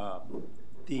the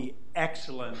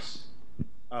excellence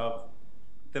of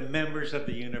the members of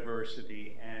the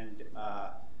university, and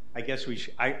I guess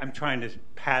I'm trying to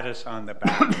pat us on the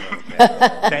back a little bit.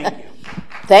 Thank you.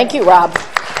 Thank you, Rob.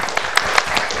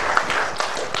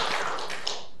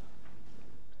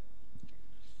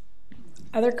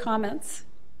 Other comments?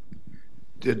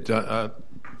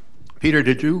 Peter,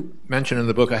 did you mention in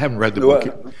the book? I haven't read the book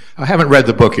yet. I haven't read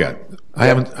the book yet. I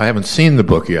haven't seen the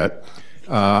book yet.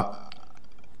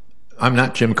 I'm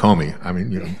not Jim Comey. I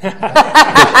mean,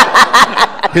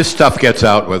 his stuff gets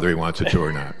out whether he wants it to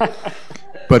or not.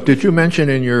 But did you mention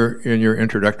in your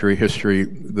introductory history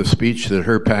the speech that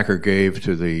Herb Packer gave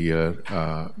to the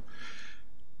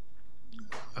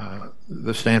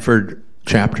Stanford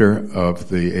chapter of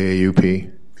the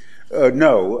AAUP?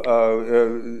 No.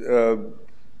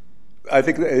 I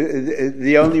think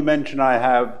the only mention I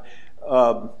have,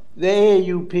 the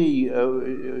AAUP,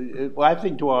 I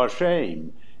think to our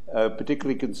shame,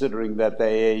 particularly considering that the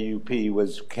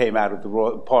AAUP came out of the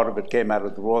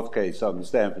Roth case on the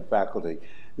Stanford faculty.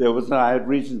 I had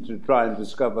reason to try and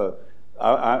discover.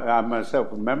 I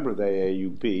myself a member of the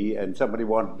AAUP, and somebody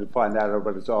wanted to find out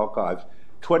about its archives.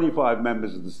 25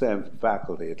 members of the Stanford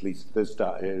faculty, at least this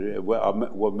time,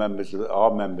 were members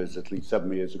at least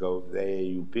 7 years ago of the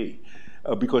AAUP.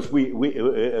 Because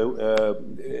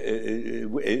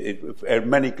at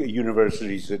many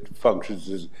universities it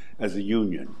functions as a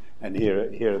union, and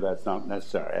here that's not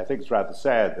necessary. I think it's rather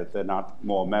sad that they're not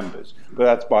more members, but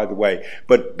that's by the way.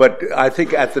 But I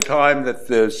think at the time that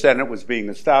the Senate was being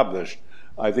established,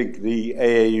 I think the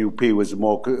AAUP was a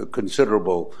more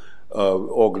considerable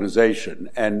organization,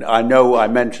 and I know I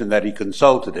mentioned that he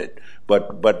consulted it,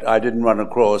 but I didn't run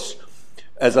across.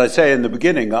 As I say in the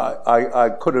beginning, I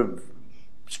could have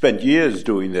spent years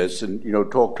doing this and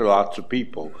talked to lots of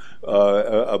people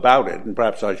about it, and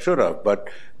perhaps I should have, but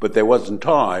there wasn't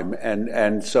time,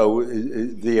 and so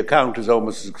the account is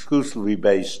almost exclusively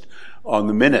based on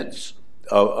the minutes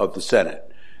of the Senate.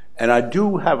 And I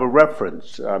do have a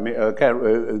reference. I mean,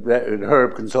 that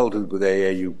Herb consulted with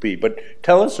AAUP. But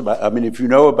tell us about, I mean, if you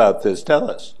know about this, tell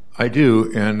us. I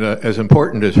do, and as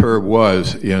important as Herb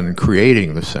was in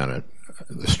creating the Senate,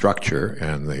 the structure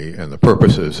and the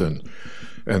purposes and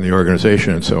the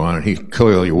organization and so on, and he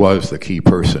clearly was the key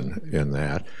person in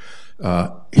that.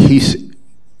 He's,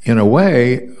 in a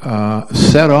way,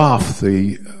 set off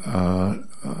he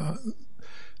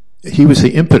was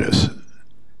the impetus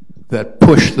that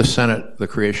pushed the Senate, the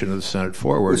creation of the Senate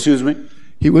forward. Excuse me?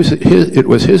 It was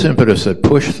his impetus that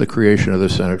pushed the creation of the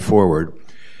Senate forward.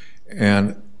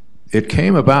 And it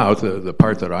came about, the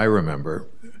part that I remember,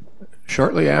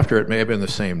 shortly after, it may have been the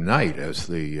same night as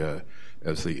the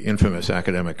infamous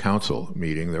Academic Council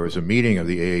meeting. There was a meeting of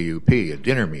the AAUP, a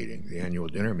dinner meeting, the annual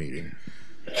dinner meeting.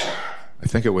 I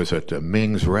think it was at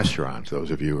Ming's Restaurant.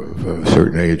 Those of you of a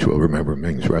certain age will remember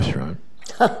Ming's Restaurant.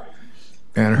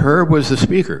 And Herb was the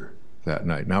speaker that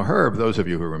night. Now, Herb, those of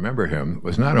you who remember him,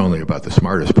 was not only about the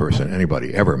smartest person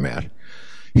anybody ever met,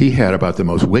 he had about the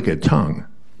most wicked tongue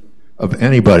of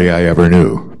anybody I ever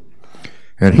knew.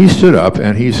 And he stood up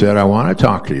and he said, I want to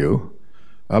talk to you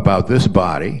about this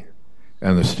body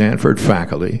and the Stanford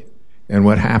faculty and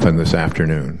what happened this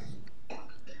afternoon.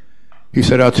 He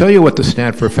said, I'll tell you what the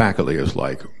Stanford faculty is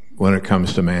like when it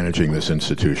comes to managing this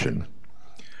institution.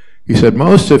 He said,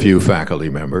 most of you faculty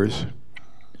members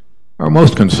are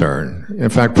most concerned, in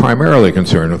fact, primarily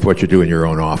concerned with what you do in your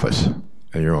own office,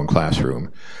 in your own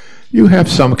classroom. You have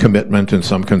some commitment and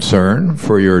some concern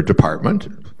for your department,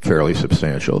 fairly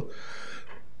substantial.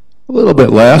 A little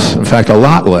bit less, in fact, a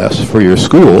lot less for your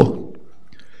school.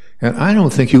 And I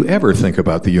don't think you ever think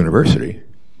about the university.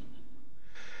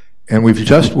 And we've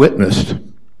just witnessed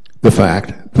the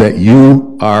fact that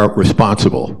you are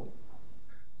responsible.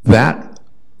 That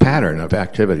pattern of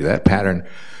activity, that pattern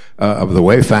of the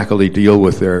way faculty deal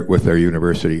with their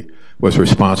university was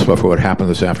responsible for what happened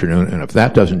this afternoon, and if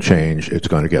that doesn't change, it's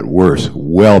going to get worse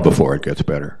well before it gets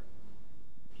better.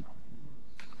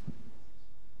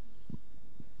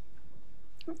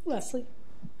 Leslie,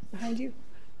 behind you.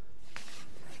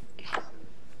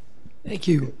 Thank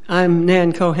you. I'm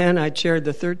Nan Cohen. I chaired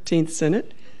the 13th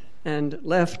Senate and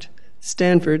left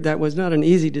Stanford. That was not an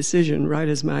easy decision right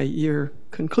as my year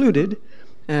concluded.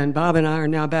 And Bob and I are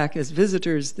now back as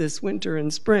visitors this winter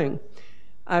and spring.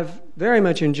 I've very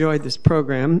much enjoyed this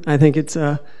program. I think it's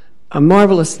a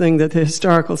marvelous thing that the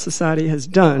Historical Society has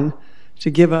done to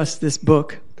give us this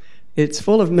book. It's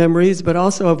full of memories, but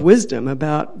also of wisdom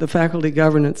about the faculty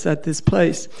governance at this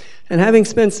place. And having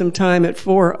spent some time at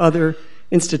 4 other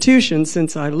institutions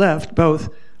since I left, both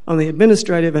on the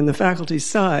administrative and the faculty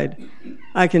side,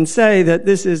 I can say that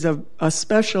this is a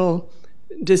special,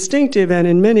 distinctive, and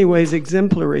in many ways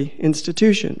exemplary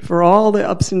institution. For all the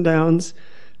ups and downs,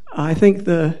 I think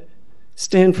the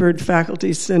Stanford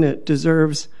Faculty Senate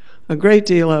deserves a great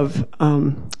deal of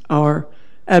our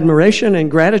admiration and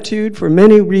gratitude for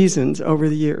many reasons over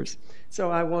the years.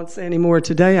 So I won't say any more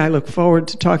today. I look forward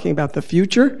to talking about the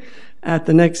future at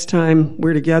the next time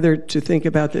we're together to think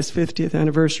about this 50th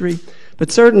anniversary.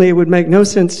 But certainly it would make no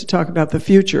sense to talk about the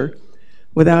future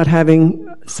without having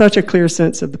such a clear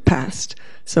sense of the past.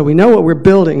 So we know what we're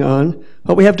building on,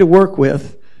 what we have to work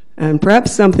with, and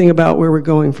perhaps something about where we're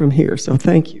going from here. So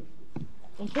thank you.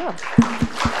 Thank you.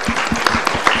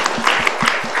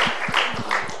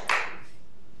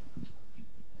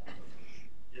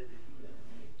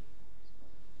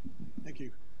 Thank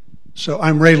you. So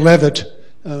I'm Ray Levitt,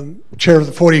 chair of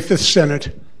the 45th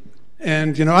Senate.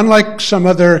 And, unlike some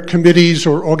other committees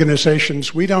or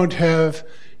organizations, we don't have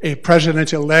a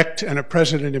president-elect and a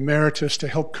president emeritus to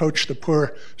help coach the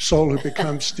poor soul who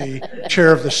becomes the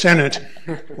chair of the Senate,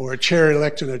 or a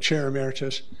chair-elect and a chair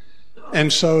emeritus.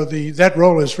 And so that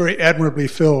role is very admirably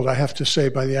filled, I have to say,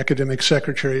 by the academic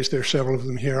secretaries. There are several of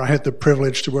them here. I had the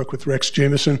privilege to work with Rex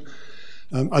Jameson.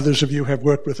 Others of you have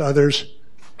worked with others.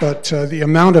 But the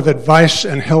amount of advice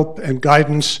and help and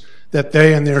guidance that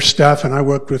they and their staff, and I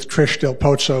worked with Trish Del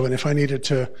Pozzo, and if I needed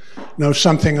to know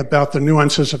something about the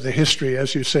nuances of the history,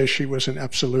 as you say, she was an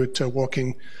absolute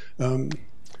walking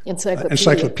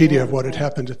encyclopedia of what had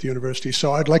happened at the university.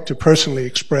 So I'd like to personally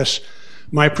express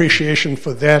my appreciation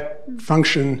for that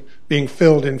function being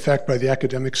filled, in fact, by the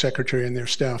academic secretary and their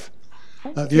staff.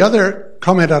 The other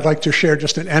comment I'd like to share,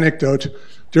 just an anecdote.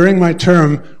 During my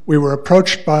term, we were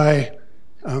approached by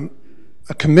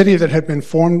a committee that had been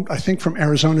formed, I think, from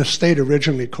Arizona State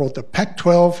originally, called the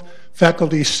Pac-12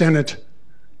 Faculty Senate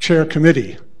Chair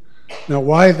Committee. Now,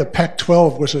 why the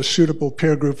Pac-12 was a suitable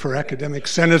peer group for academic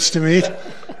senates to meet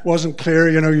wasn't clear.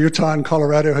 Utah and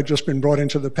Colorado had just been brought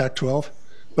into the Pac-12.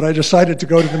 But I decided to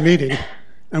go to the meeting,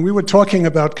 and we were talking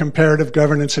about comparative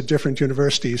governance at different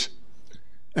universities.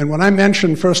 And when I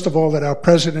mentioned, first of all, that our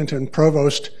president and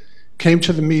provost came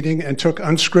to the meeting and took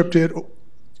unscripted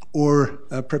or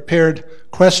prepared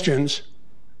questions,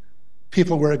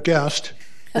 people were aghast.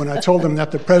 When I told them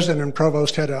that the president and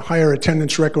provost had a higher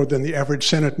attendance record than the average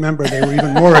Senate member, they were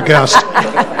even more aghast.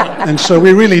 And so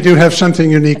we really do have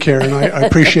something unique here, and I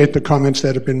appreciate the comments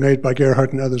that have been made by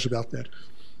Gerhard and others about that.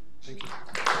 Thank you.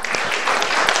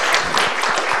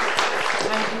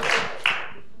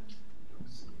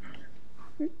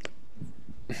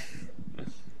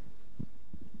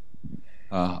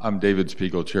 I'm David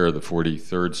Spiegel, chair of the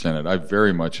 43rd Senate. I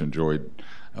very much enjoyed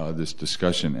this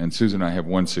discussion. And Susan, I have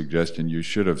one suggestion. You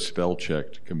should have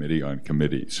spell-checked committee on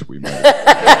committees. We might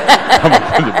have come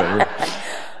up with a better.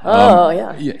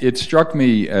 It struck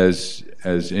me as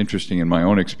interesting in my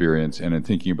own experience and in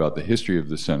thinking about the history of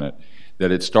the Senate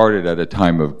that it started at a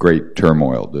time of great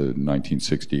turmoil, the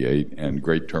 1968, and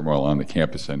great turmoil on the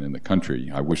campus and in the country.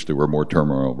 I wish there were more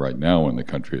turmoil right now in the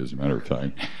country, as a matter of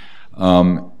fact.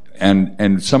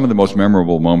 And some of the most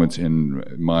memorable moments in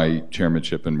my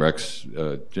chairmanship, and Rex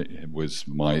was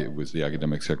the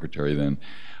academic secretary then,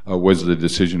 was the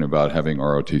decision about having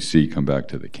ROTC come back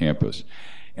to the campus.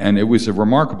 And it was a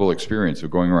remarkable experience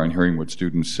of going around hearing what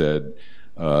students said,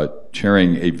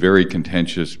 chairing a very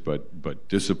contentious but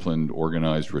disciplined,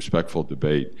 organized, respectful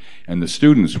debate. And the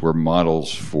students were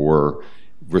models for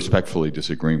respectfully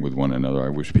disagreeing with one another. I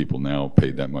wish people now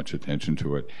paid that much attention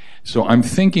to it. So I'm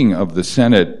thinking of the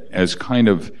Senate as kind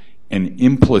of an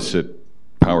implicit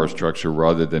power structure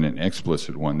rather than an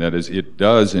explicit one. That is, it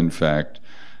does, in fact,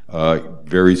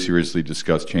 very seriously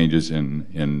discuss changes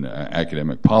in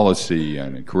academic policy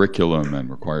and in curriculum and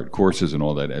required courses and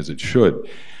all that, as it should.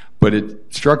 But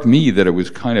it struck me that it was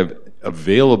kind of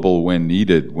available when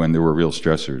needed, when there were real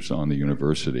stressors on the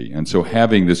university. And so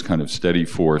having this kind of steady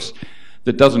force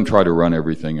that doesn't try to run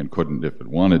everything and couldn't if it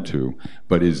wanted to,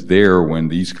 but is there when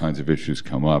these kinds of issues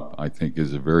come up, I think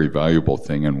is a very valuable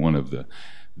thing and one of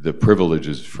the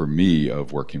privileges for me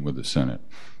of working with the Senate.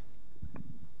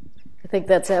 I think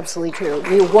that's absolutely true.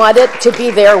 You want it to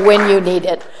be there when you need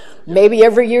it. Maybe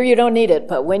every year you don't need it,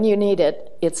 but when you need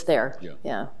it, it's there.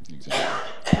 Yeah.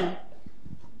 Exactly.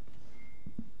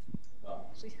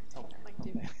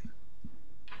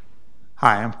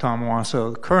 Hi, I'm Tom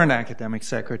Wasso, current academic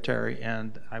secretary,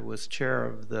 and I was chair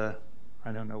of the,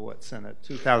 I don't know what Senate,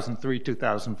 2003,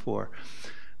 2004.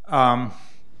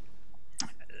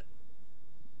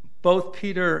 Both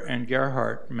Peter and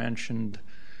Gerhard mentioned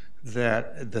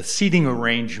that the seating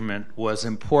arrangement was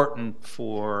important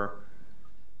for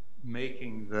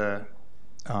making the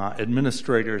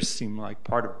administrators seem like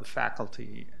part of the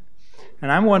faculty.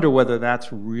 And I wonder whether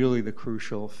that's really the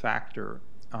crucial factor.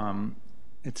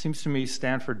 It seems to me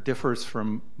Stanford differs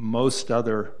from most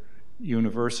other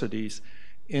universities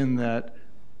in that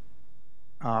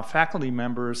faculty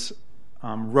members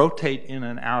rotate in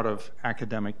and out of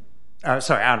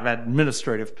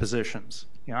administrative positions.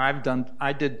 You know,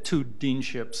 I did 2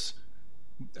 deanships,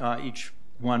 each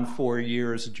one 4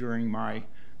 years during my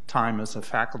time as a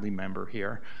faculty member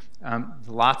here.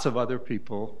 Lots of other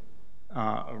people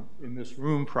in this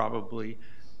room probably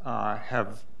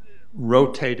have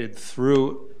rotated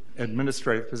through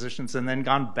administrative positions and then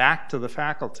gone back to the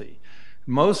faculty.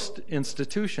 Most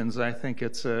institutions, I think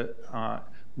it's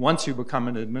once you become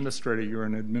an administrator, you're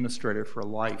an administrator for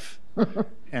life.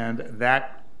 And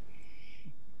that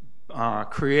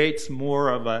creates more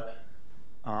of a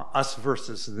us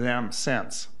versus them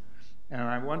sense. And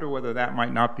I wonder whether that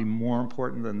might not be more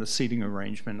important than the seating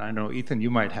arrangement. I know, Ethan,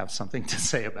 you might have something to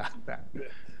say about that.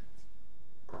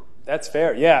 That's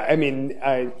fair. Yeah, I mean,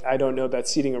 I don't know about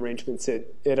seating arrangements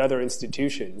at other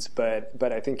institutions, but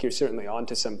I think you're certainly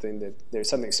onto something, that there's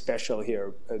something special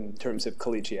here in terms of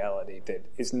collegiality that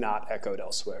is not echoed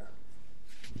elsewhere.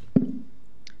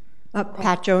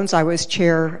 Pat Jones, I was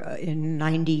chair in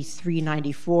 93,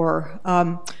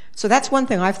 94. So that's one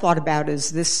thing I've thought about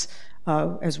is this,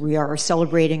 as we are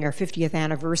celebrating our 50th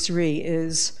anniversary,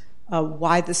 is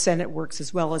why the Senate works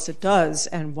as well as it does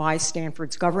and why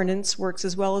Stanford's governance works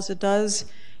as well as it does.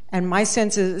 And my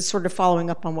sense is, sort of following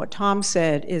up on what Tom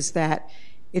said, is that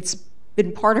it's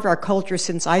been part of our culture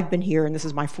since I've been here, and this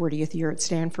is my 40th year at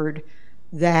Stanford,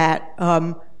 that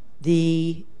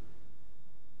the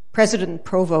president and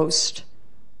provost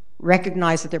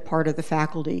recognize that they're part of the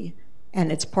faculty,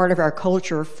 and it's part of our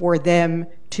culture for them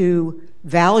to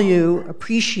value,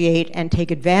 appreciate, and take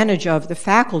advantage of the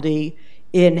faculty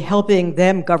in helping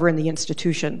them govern the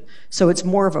institution. So it's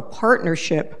more of a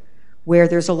partnership where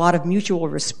there's a lot of mutual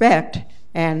respect,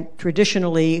 and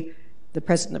traditionally the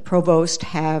president and the provost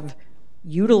have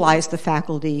utilize the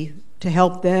faculty to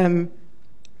help them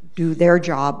do their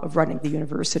job of running the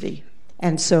university.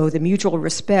 And so the mutual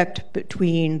respect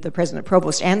between the president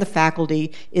provost and the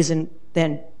faculty isn't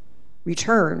then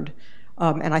returned.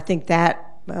 And I think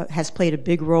that has played a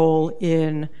big role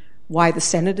in why the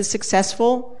Senate is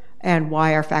successful and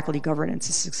why our faculty governance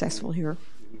is successful here.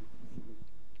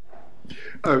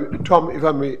 Tom, if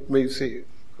I may say,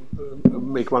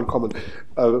 make one comment,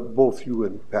 both you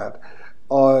and Pat.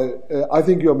 I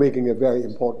think you're making a very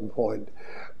important point.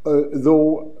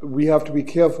 Though we have to be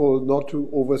careful not to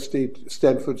overstate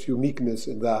Stanford's uniqueness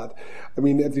in that. I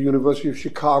mean, at the University of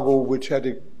Chicago, which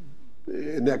had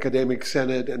an academic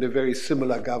senate and a very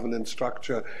similar governance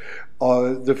structure,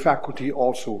 the faculty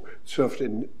also served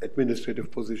in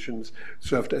administrative positions,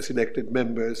 served as elected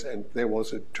members, and there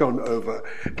was a turnover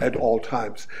at all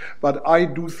times. But I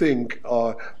do think,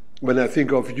 when I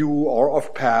think of you or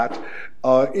of Pat,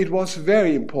 it was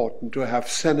very important to have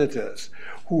senators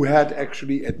who had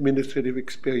actually administrative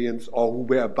experience or who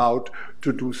were about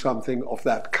to do something of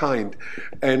that kind.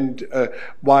 And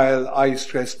while I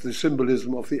stressed the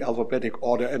symbolism of the alphabetic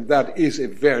order, and that is a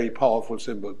very powerful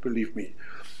symbol, believe me,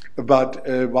 but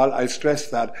while I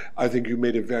stressed that, I think you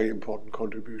made a very important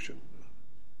contribution.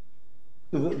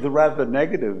 The rather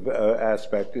negative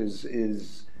aspect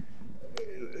is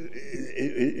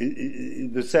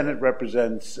the Senate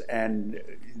represents, and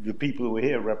the people who are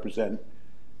here represent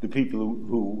the people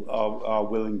who are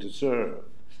willing to serve.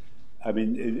 I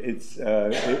mean,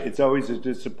 it's always a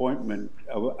disappointment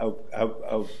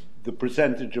of the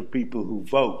percentage of people who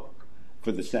vote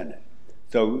for the Senate.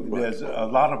 So there's a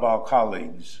lot of our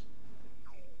colleagues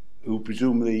who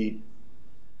presumably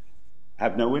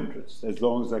have no interest, as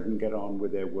long as they can get on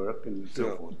with their work and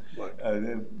so forth.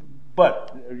 Right.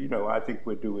 But, you know, I think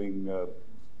we're doing,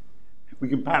 we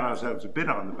can pat ourselves a bit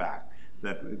on the back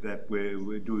that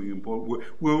we're doing important.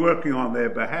 We're working on their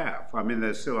behalf. I mean,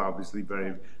 they're still obviously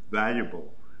very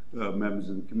valuable members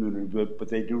of the community, but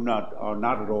they are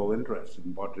not at all interested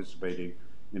in participating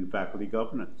in faculty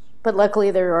governance. But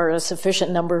luckily there are a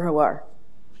sufficient number who are.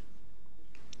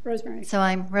 Rosemary. So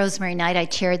I'm Rosemary Knight. I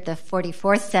chaired the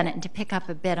 44th Senate, and to pick up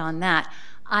a bit on that,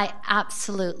 I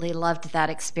absolutely loved that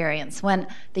experience. When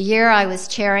the year I was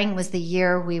chairing was the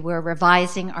year we were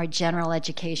revising our general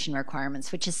education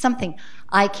requirements, which is something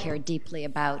I care deeply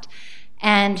about.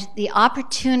 And the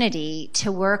opportunity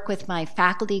to work with my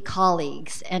faculty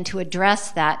colleagues and to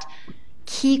address that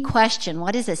key question,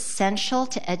 what is essential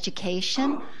to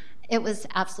education? It was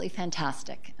absolutely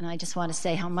fantastic. And I just want to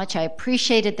say how much I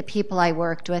appreciated the people I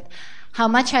worked with, how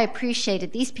much I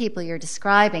appreciated these people you're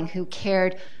describing who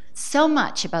cared so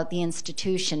much about the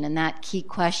institution and that key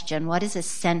question, what is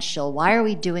essential? Why are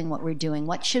we doing what we're doing?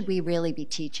 What should we really be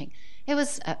teaching? It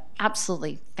was an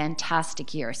absolutely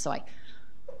fantastic year. So I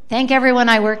thank everyone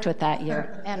I worked with that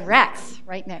year. And Rex,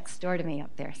 right next door to me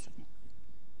up there. So.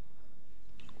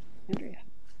 Andrea.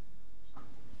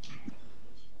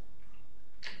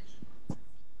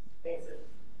 Thanks.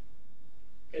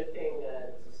 Good thing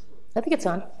I think it's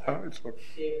on. David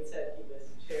said he was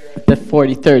chair of the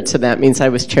 43rd, so that means I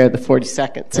was chair of the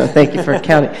 42nd. So thank you for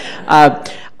counting.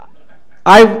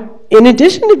 In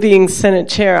addition to being Senate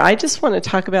chair, I just want to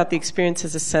talk about the experience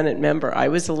as a Senate member. I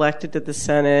was elected to the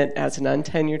Senate as an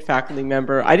untenured faculty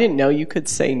member. I didn't know you could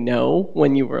say no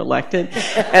when you were elected.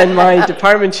 And my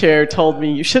department chair told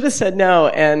me, you should have said no.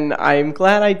 And I'm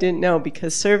glad I didn't know,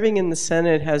 because serving in the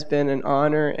Senate has been an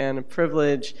honor and a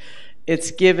privilege.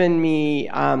 It's given me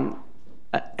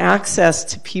access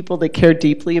to people that care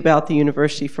deeply about the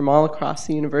university from all across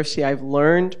the university. I've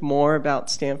learned more about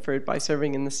Stanford by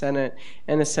serving in the Senate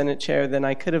and as Senate chair than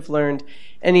I could have learned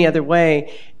any other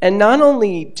way. And not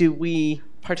only do we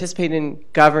participate in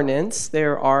governance,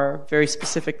 there are very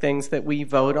specific things that we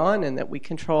vote on and that we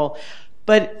control.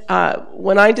 But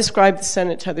when I describe the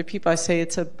Senate to other people, I say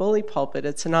it's a bully pulpit.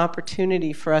 It's an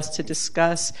opportunity for us to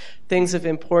discuss things of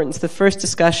importance. The first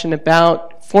discussion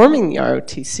about forming the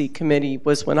ROTC committee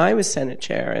was when I was Senate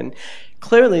chair, and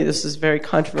clearly this is a very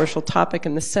controversial topic,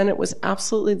 and the Senate was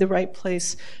absolutely the right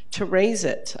place to raise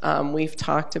it. We've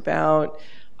talked about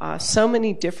so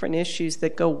many different issues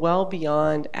that go well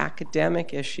beyond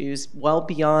academic issues, well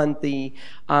beyond the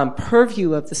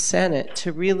purview of the Senate,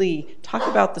 to really talk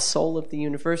about the soul of the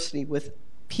university with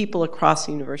people across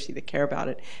the university that care about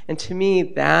it. And to me,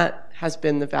 that has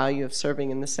been the value of serving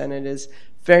in the Senate, is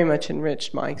very much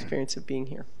enriched my experience of being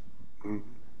here.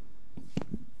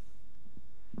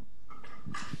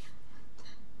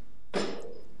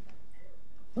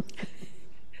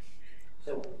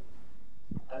 So,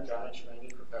 I'm John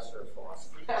Chimini, professor of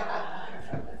philosophy.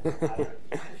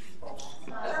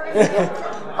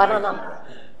 I don't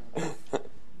know.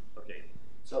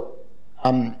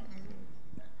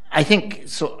 I think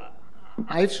so.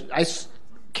 I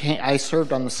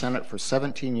served on the Senate for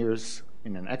 17 years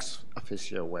in an ex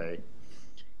officio way,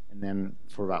 and then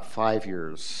for about 5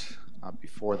 years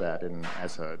before that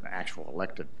as an actual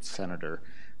elected senator.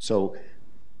 So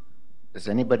has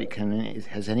anybody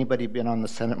been on the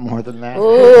Senate more than that?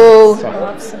 Ooh.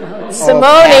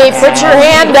 Simone, put your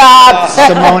hand up.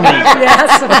 Simone.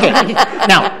 Yes. Okay.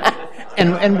 Now,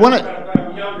 and one of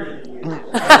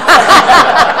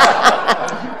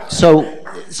so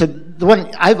the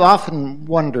one I've often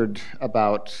wondered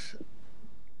about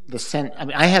the sense. I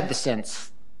mean, I have the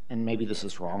sense, and maybe this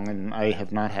is wrong, and I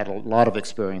have not had a lot of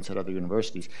experience at other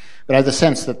universities, but I have the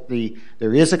sense that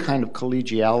there is a kind of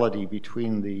collegiality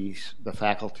between the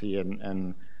faculty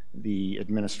and the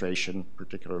administration,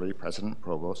 particularly President and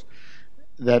Provost,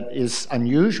 that is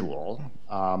unusual,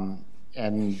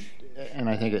 and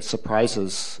I think it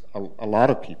surprises a lot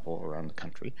of people around the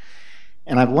country.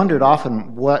 And I've wondered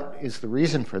often what is the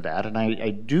reason for that, and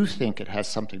I do think it has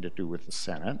something to do with the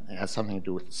Senate. It has something to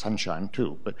do with the sunshine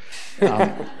too, but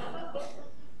but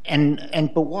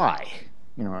why?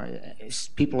 You know,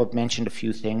 people have mentioned a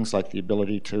few things like the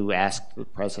ability to ask the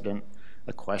president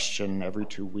a question every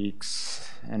 2 weeks,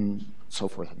 and so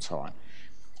forth and so on.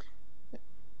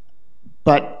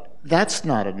 But that's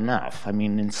not enough. I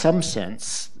mean, in some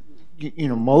sense, you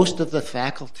know, most of the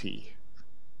faculty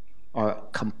are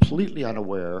completely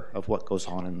unaware of what goes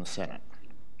on in the Senate.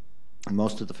 And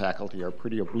most of the faculty are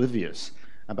pretty oblivious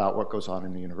about what goes on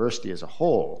in the university as a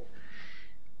whole.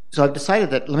 So I've decided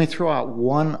that let me throw out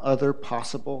one other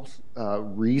possible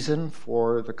reason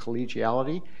for the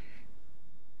collegiality.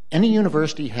 Any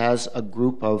university has a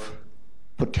group of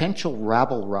potential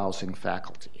rabble-rousing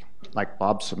faculty, like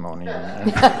Bob Simone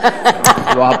and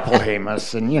Rob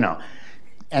Polhemus, and, you know.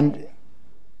 And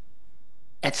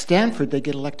at Stanford, they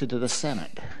get elected to the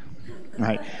Senate,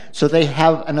 right? So they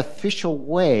have an official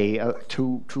way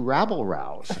to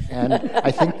rabble-rouse, and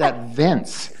I think that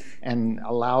vents and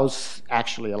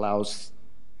actually allows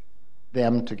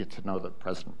them to get to know the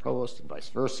President Provost and vice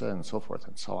versa, and so forth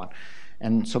and so on.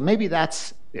 And so maybe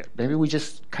that's it. Maybe we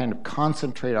just kind of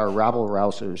concentrate our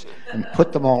rabble-rousers and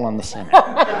put them all on the Senate.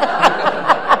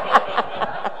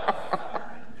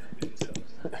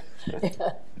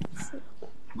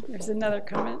 There's another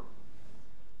comment.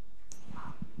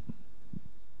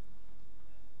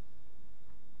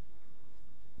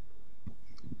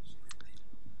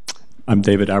 I'm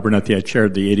David Abernethy. I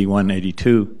chaired the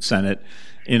 81-82 Senate.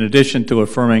 In addition to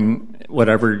affirming what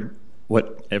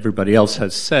everybody else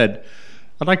has said,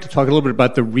 I'd like to talk a little bit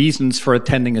about the reasons for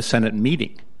attending a Senate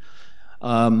meeting.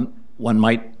 One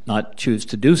might not choose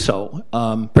to do so,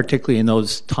 particularly in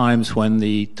those times when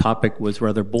the topic was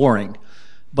rather boring.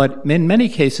 But in many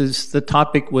cases, the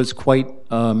topic was quite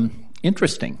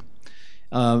interesting.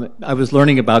 I was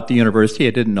learning about the university.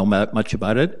 I didn't know much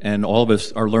about it, and all of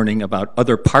us are learning about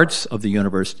other parts of the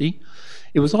university.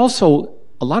 It was also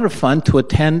a lot of fun to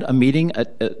attend a meeting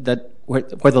where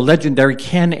the legendary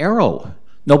Ken Arrow,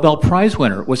 Nobel Prize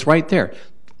winner, was right there.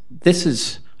 This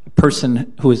is a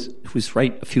person who's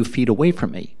right a few feet away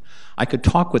from me. I could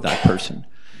talk with that person.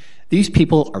 These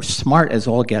people are smart as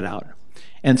all get out.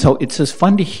 And so it's just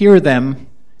fun to hear them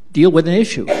deal with an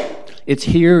issue.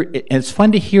 It's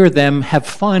fun to hear them have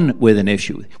fun with an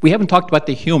issue. We haven't talked about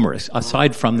the humorous,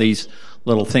 aside from these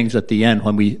little things at the end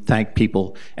when we thanked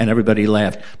people and everybody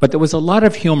laughed. But there was a lot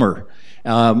of humor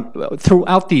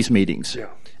throughout these meetings,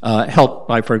 helped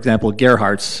by, for example,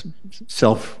 Gerhard's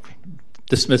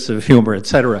self-dismissive humor,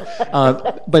 etc.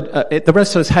 But the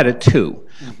rest of us had it too.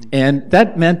 And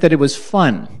that meant that it was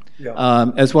fun,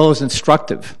 as well as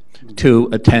instructive, to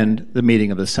attend the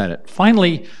meeting of the Senate.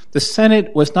 Finally, the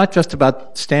Senate was not just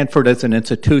about Stanford as an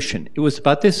institution. It was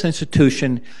about this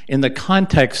institution in the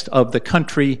context of the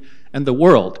country and the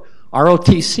world.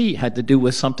 ROTC had to do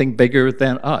with something bigger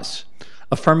than us.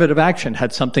 Affirmative action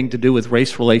had something to do with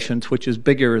race relations, which is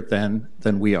bigger than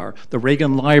we are. The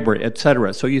Reagan Library,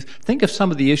 etc. So you think of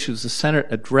some of the issues the Senate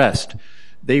addressed.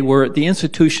 They were the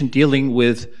institution dealing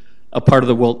with a part of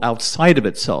the world outside of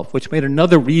itself, which made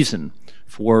another reason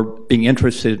for being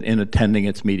interested in attending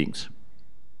its meetings.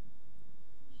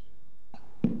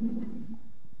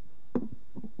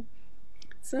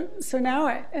 So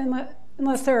now,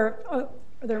 unless there are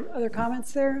other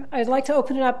comments there, I'd like to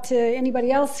open it up to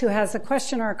anybody else who has a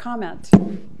question or a comment.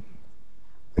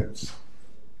 Yes.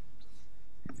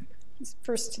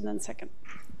 First and then second.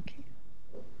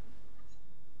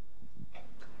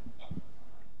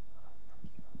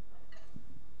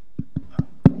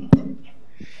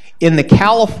 In the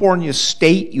California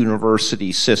State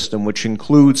University system, which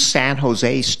includes San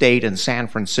Jose State and San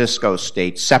Francisco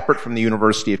State, separate from the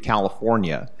University of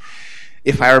California,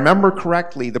 if I remember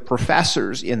correctly, the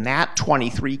professors in that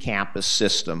 23-campus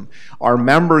system are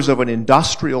members of an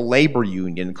industrial labor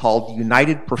union called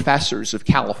United Professors of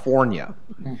California.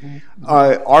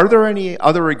 Are there any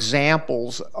other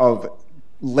examples of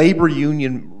labor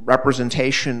union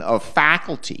representation of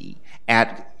faculty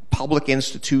at public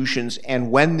institutions,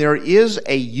 and when there is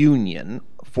a union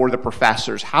for the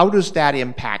professors, how does that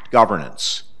impact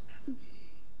governance?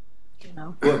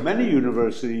 Well, many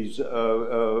universities, the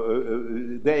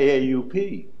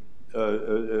AAUP,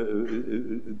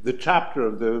 the chapter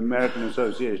of the American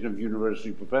Association of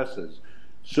University Professors,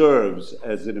 serves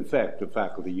as, in effect, a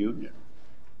faculty union.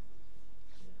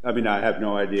 I mean, I have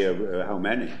no idea how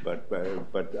many, but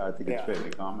I think it's fairly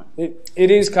common.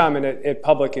 It is common at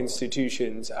public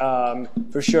institutions,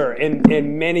 for sure.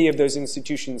 And many of those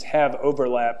institutions have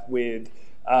overlap with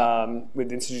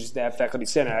institutions that have faculty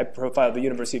senate. I profiled the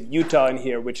University of Utah in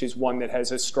here, which is one that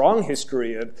has a strong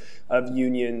history of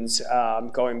unions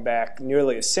going back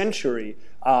nearly a century,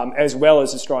 as well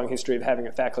as a strong history of having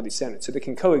a faculty senate. So they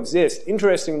can coexist.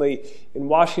 Interestingly, in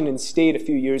Washington State a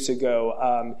few years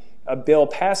ago, a bill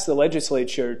passed the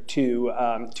legislature to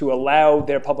allow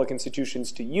their public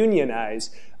institutions to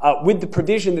unionize with the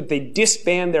provision that they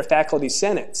disband their faculty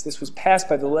senates. This was passed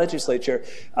by the legislature.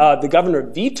 The governor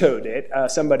vetoed it.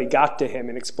 Somebody got to him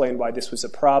and explained why this was a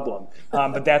problem.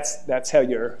 But that's how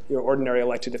your ordinary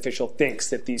elected official thinks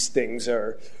that these things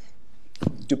are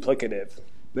duplicative.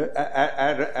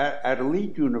 At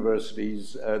elite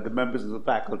universities, the members of the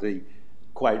faculty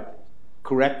quite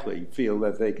correctly feel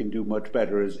that they can do much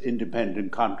better as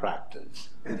independent contractors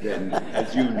than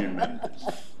as union members.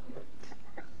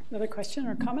 Another question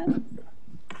or comment?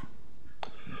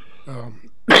 My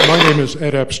name is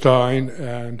Ed Epstein,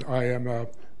 and I am an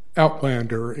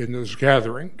outlander in this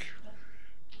gathering.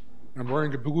 I'm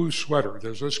wearing a blue sweater.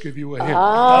 Does this give you a hint?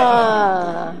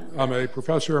 I'm a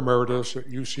professor emeritus at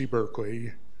UC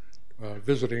Berkeley,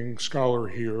 visiting scholar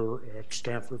here at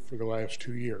Stanford for the last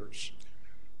 2 years.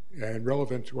 And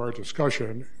relevant to our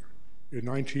discussion, in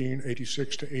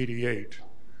 1986 to 88,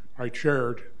 I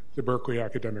chaired the Berkeley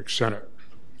Academic Senate.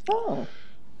 Oh.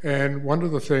 And one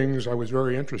of the things I was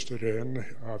very interested in,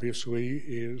 obviously,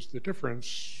 is the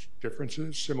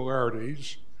differences,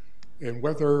 similarities, and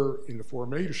whether in the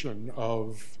formation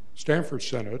of Stanford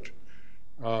Senate,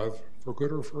 for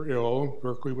good or for ill,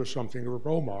 Berkeley was something of a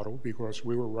role model because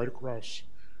we were right across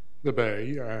the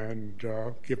Bay, and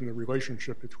given the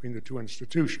relationship between the two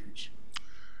institutions.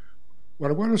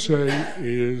 What I want to say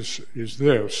is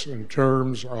this in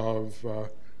terms of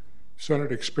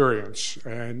Senate experience,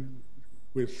 and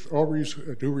with all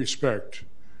due respect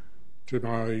to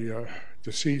my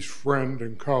deceased friend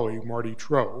and colleague, Marty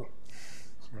Troe,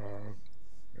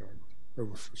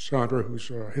 Sandra, who's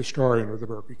a historian of the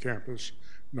Berkeley campus,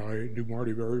 and I knew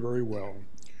Marty very, very well.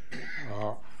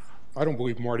 I don't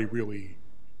believe Marty really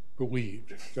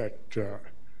believed that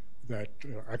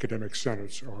academic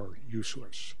senates are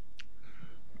useless.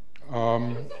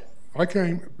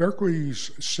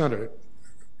 Berkeley's Senate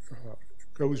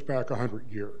goes back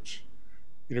 100 years.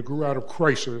 It grew out of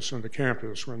crisis on the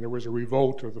campus when there was a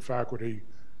revolt of the faculty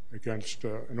against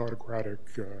an autocratic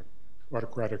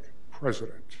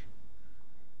president.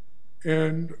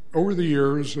 And over the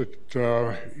years,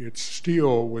 its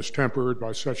steel was tempered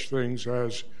by such things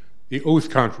as the oath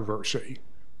controversy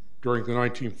during the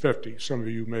 1950s. Some of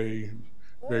you may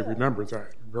remember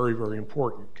that. Very, very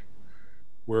important,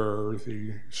 where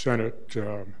the Senate,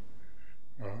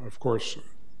 of course,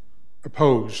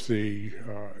 opposed the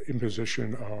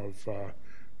imposition of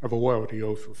a loyalty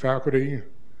oath for faculty,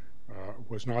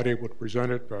 was not able to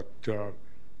present it, but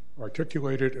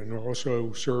articulated, and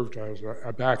also served as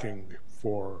a backing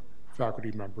for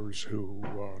faculty members who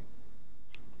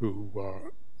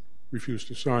refused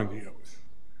to sign the oath.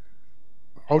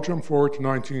 I'll jump forward to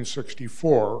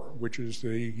 1964, which is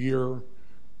the year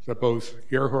that both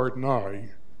Gerhard and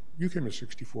you came in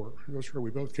 64. That's right,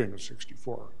 we both came in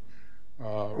 64.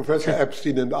 Professor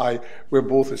Epstein and I were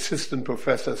both assistant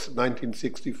professors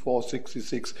 1964,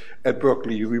 66 at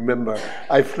Berkeley. You remember,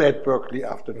 I fled Berkeley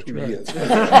after 2 years.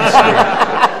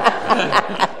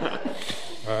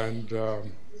 And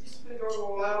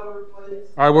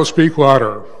I will speak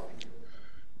louder.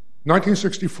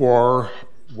 1964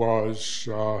 was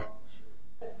the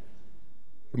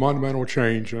monumental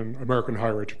change in American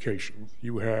higher education.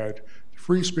 You had the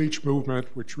free speech movement,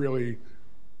 which really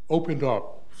opened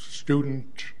up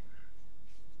student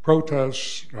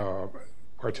protests,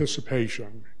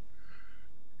 participation.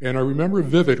 And I remember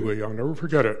vividly, I'll never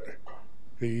forget it,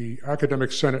 the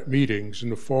academic senate meetings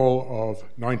in the fall of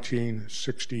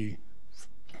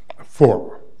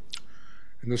 1964.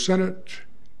 And the Senate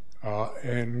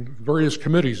and various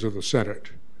committees of the Senate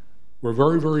were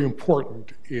very, very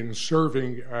important in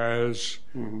serving as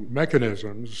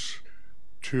mechanisms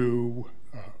to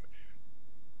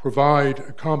provide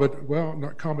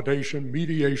accommodation,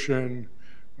 mediation,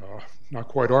 not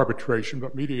quite arbitration,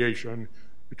 but mediation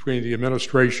between the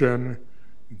administration,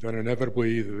 and then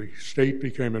inevitably the state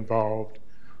became involved,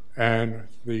 and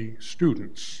the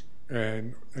students.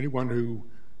 And anyone who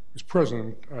was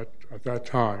present at that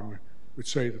time would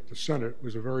say that the Senate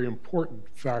was a very important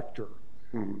factor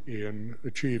in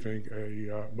achieving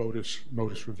a modus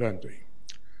vivendi.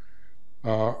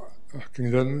 I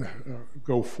can then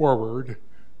go forward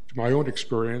to my own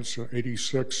experience in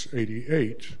 86,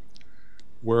 88,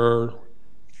 where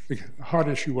the hot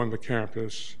issue on the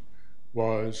campus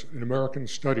was an American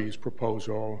Studies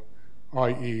proposal,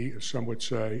 i.e., as some would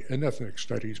say, an ethnic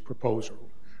studies proposal.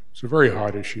 It's a very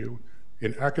hot issue,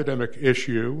 an academic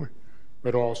issue,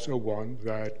 but also one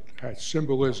that had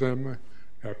symbolism,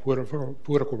 had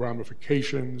political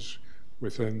ramifications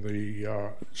within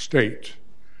the state.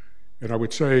 And I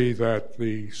would say that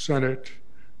the Senate,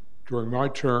 during my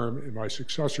term and my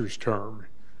successor's term,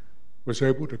 was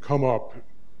able to come up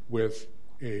with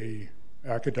an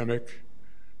academic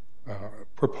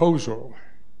proposal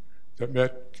that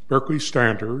met Berkeley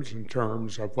standards in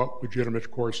terms of what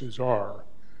legitimate courses are,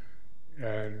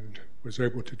 and was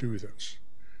able to do this.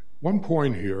 One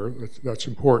point here that's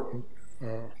important,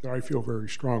 that I feel very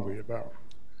strongly about,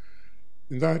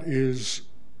 and that is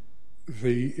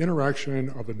the interaction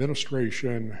of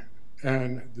administration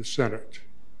and the Senate.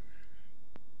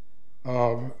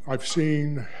 I've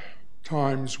seen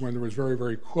times when there was very,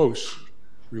 very close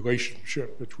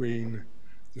relationship between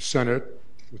the Senate,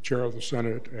 the chair of the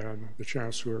Senate, and the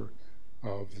chancellor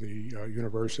of the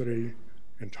university,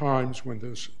 and times when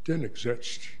this didn't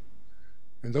exist.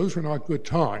 And those were not good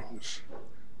times.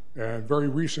 And very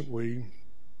recently,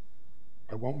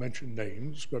 I won't mention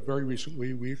names, but very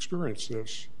recently we experienced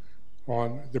this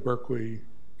on the Berkeley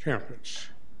campus.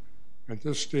 And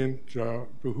this didn't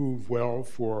behoove well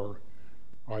for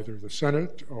either the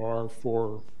Senate or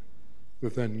for the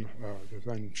then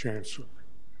chancellor.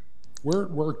 Where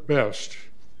it worked best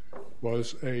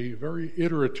was a very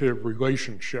iterative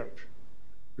relationship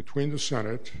between the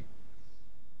Senate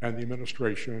and the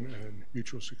administration and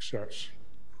mutual success.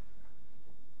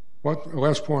 But the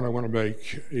last point I want to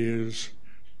make is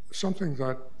something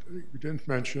that we didn't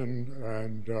mention,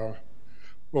 and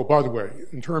well, by the way,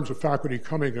 in terms of faculty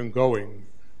coming and going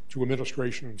to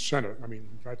administration and Senate, I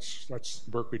mean, that's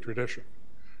the Berkeley tradition.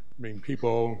 I mean,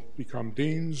 people become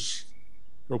deans,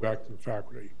 go back to the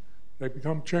faculty. They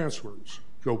become chancellors,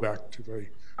 go back to the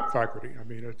faculty. I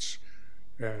mean, that's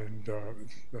an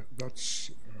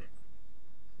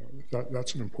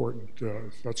important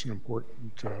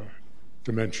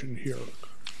dimension here.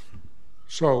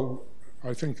 So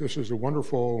I think this is a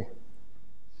wonderful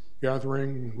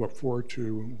gathering. Look forward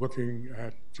to looking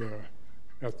at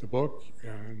the book,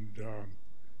 and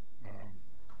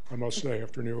I must say,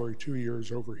 after nearly 2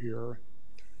 years over here,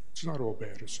 it's not all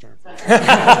bad at Stanford.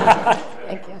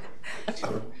 Thank you.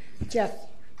 Jeff.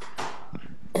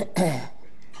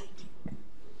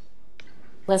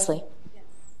 Leslie.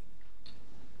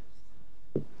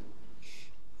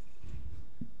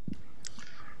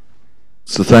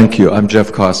 So thank you. I'm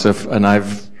Gerhard Casper, and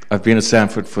I've been at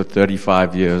Stanford for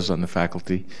 35 years on the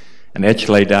faculty, and Etch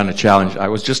laid down a challenge. I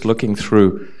was just looking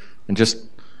through, and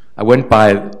I went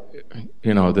by,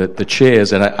 the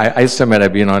chairs, and I estimate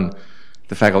I've been on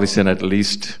the Faculty Senate at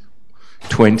least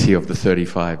 20 of the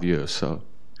 35 years. So,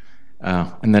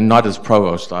 and then not as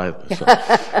provost either. So.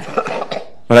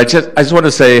 But I just want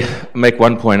to make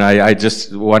one point.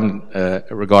 One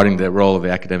regarding the role of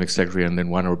the academic secretary, and then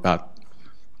one about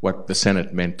what the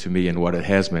Senate meant to me and what it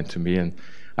has meant to me. And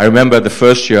I remember the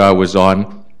first year I was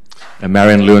on,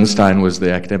 Marion Lewenstein was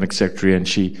the academic secretary, and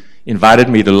she invited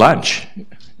me to lunch.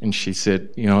 And she said,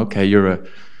 okay, you're a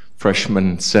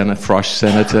freshman Frosh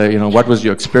senator, what was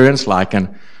your experience like? And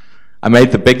I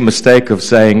made the big mistake of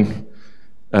saying,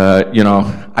 I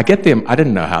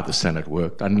didn't know how the Senate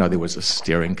worked. I didn't know there was a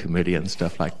steering committee and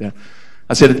stuff like that.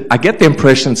 I said, I get the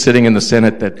impression sitting in the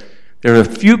Senate that there are a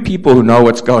few people who know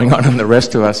what's going on, and the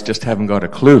rest of us just haven't got a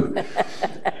clue.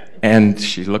 And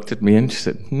she looked at me and she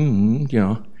said, And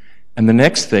the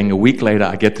next thing, a week later,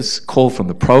 I get this call from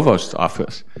the provost's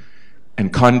office,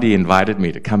 and Condi invited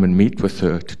me to come and meet with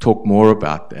her to talk more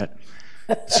about that.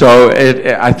 So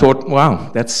I thought,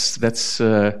 wow, that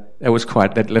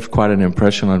left quite an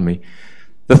impression on me.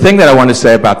 the thing that I want to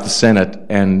say about the Senate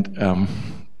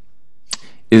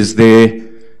is there,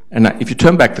 and if you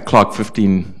turn back the clock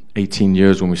 15, 18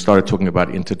 years when we started talking about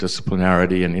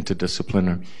interdisciplinarity and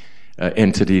interdisciplinary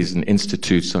entities and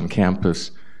institutes on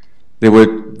campus, there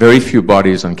were very few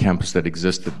bodies on campus that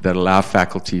existed that allow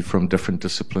faculty from different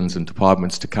disciplines and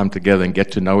departments to come together and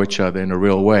get to know each other in a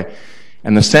real way.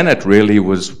 And the Senate really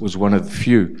was one of the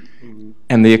few.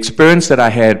 And the experience that I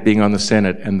had being on the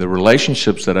Senate and the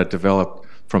relationships that I developed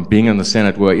from being on the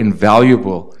Senate were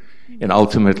invaluable in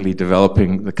ultimately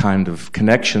developing the kind of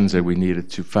connections that we needed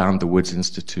to found the Woods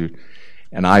Institute.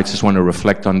 And I just want to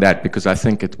reflect on that because I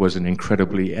think it was an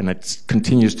incredibly, and it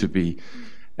continues to be,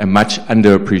 a much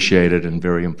underappreciated and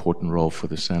very important role for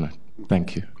the Senate.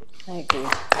 Thank you. Thank you.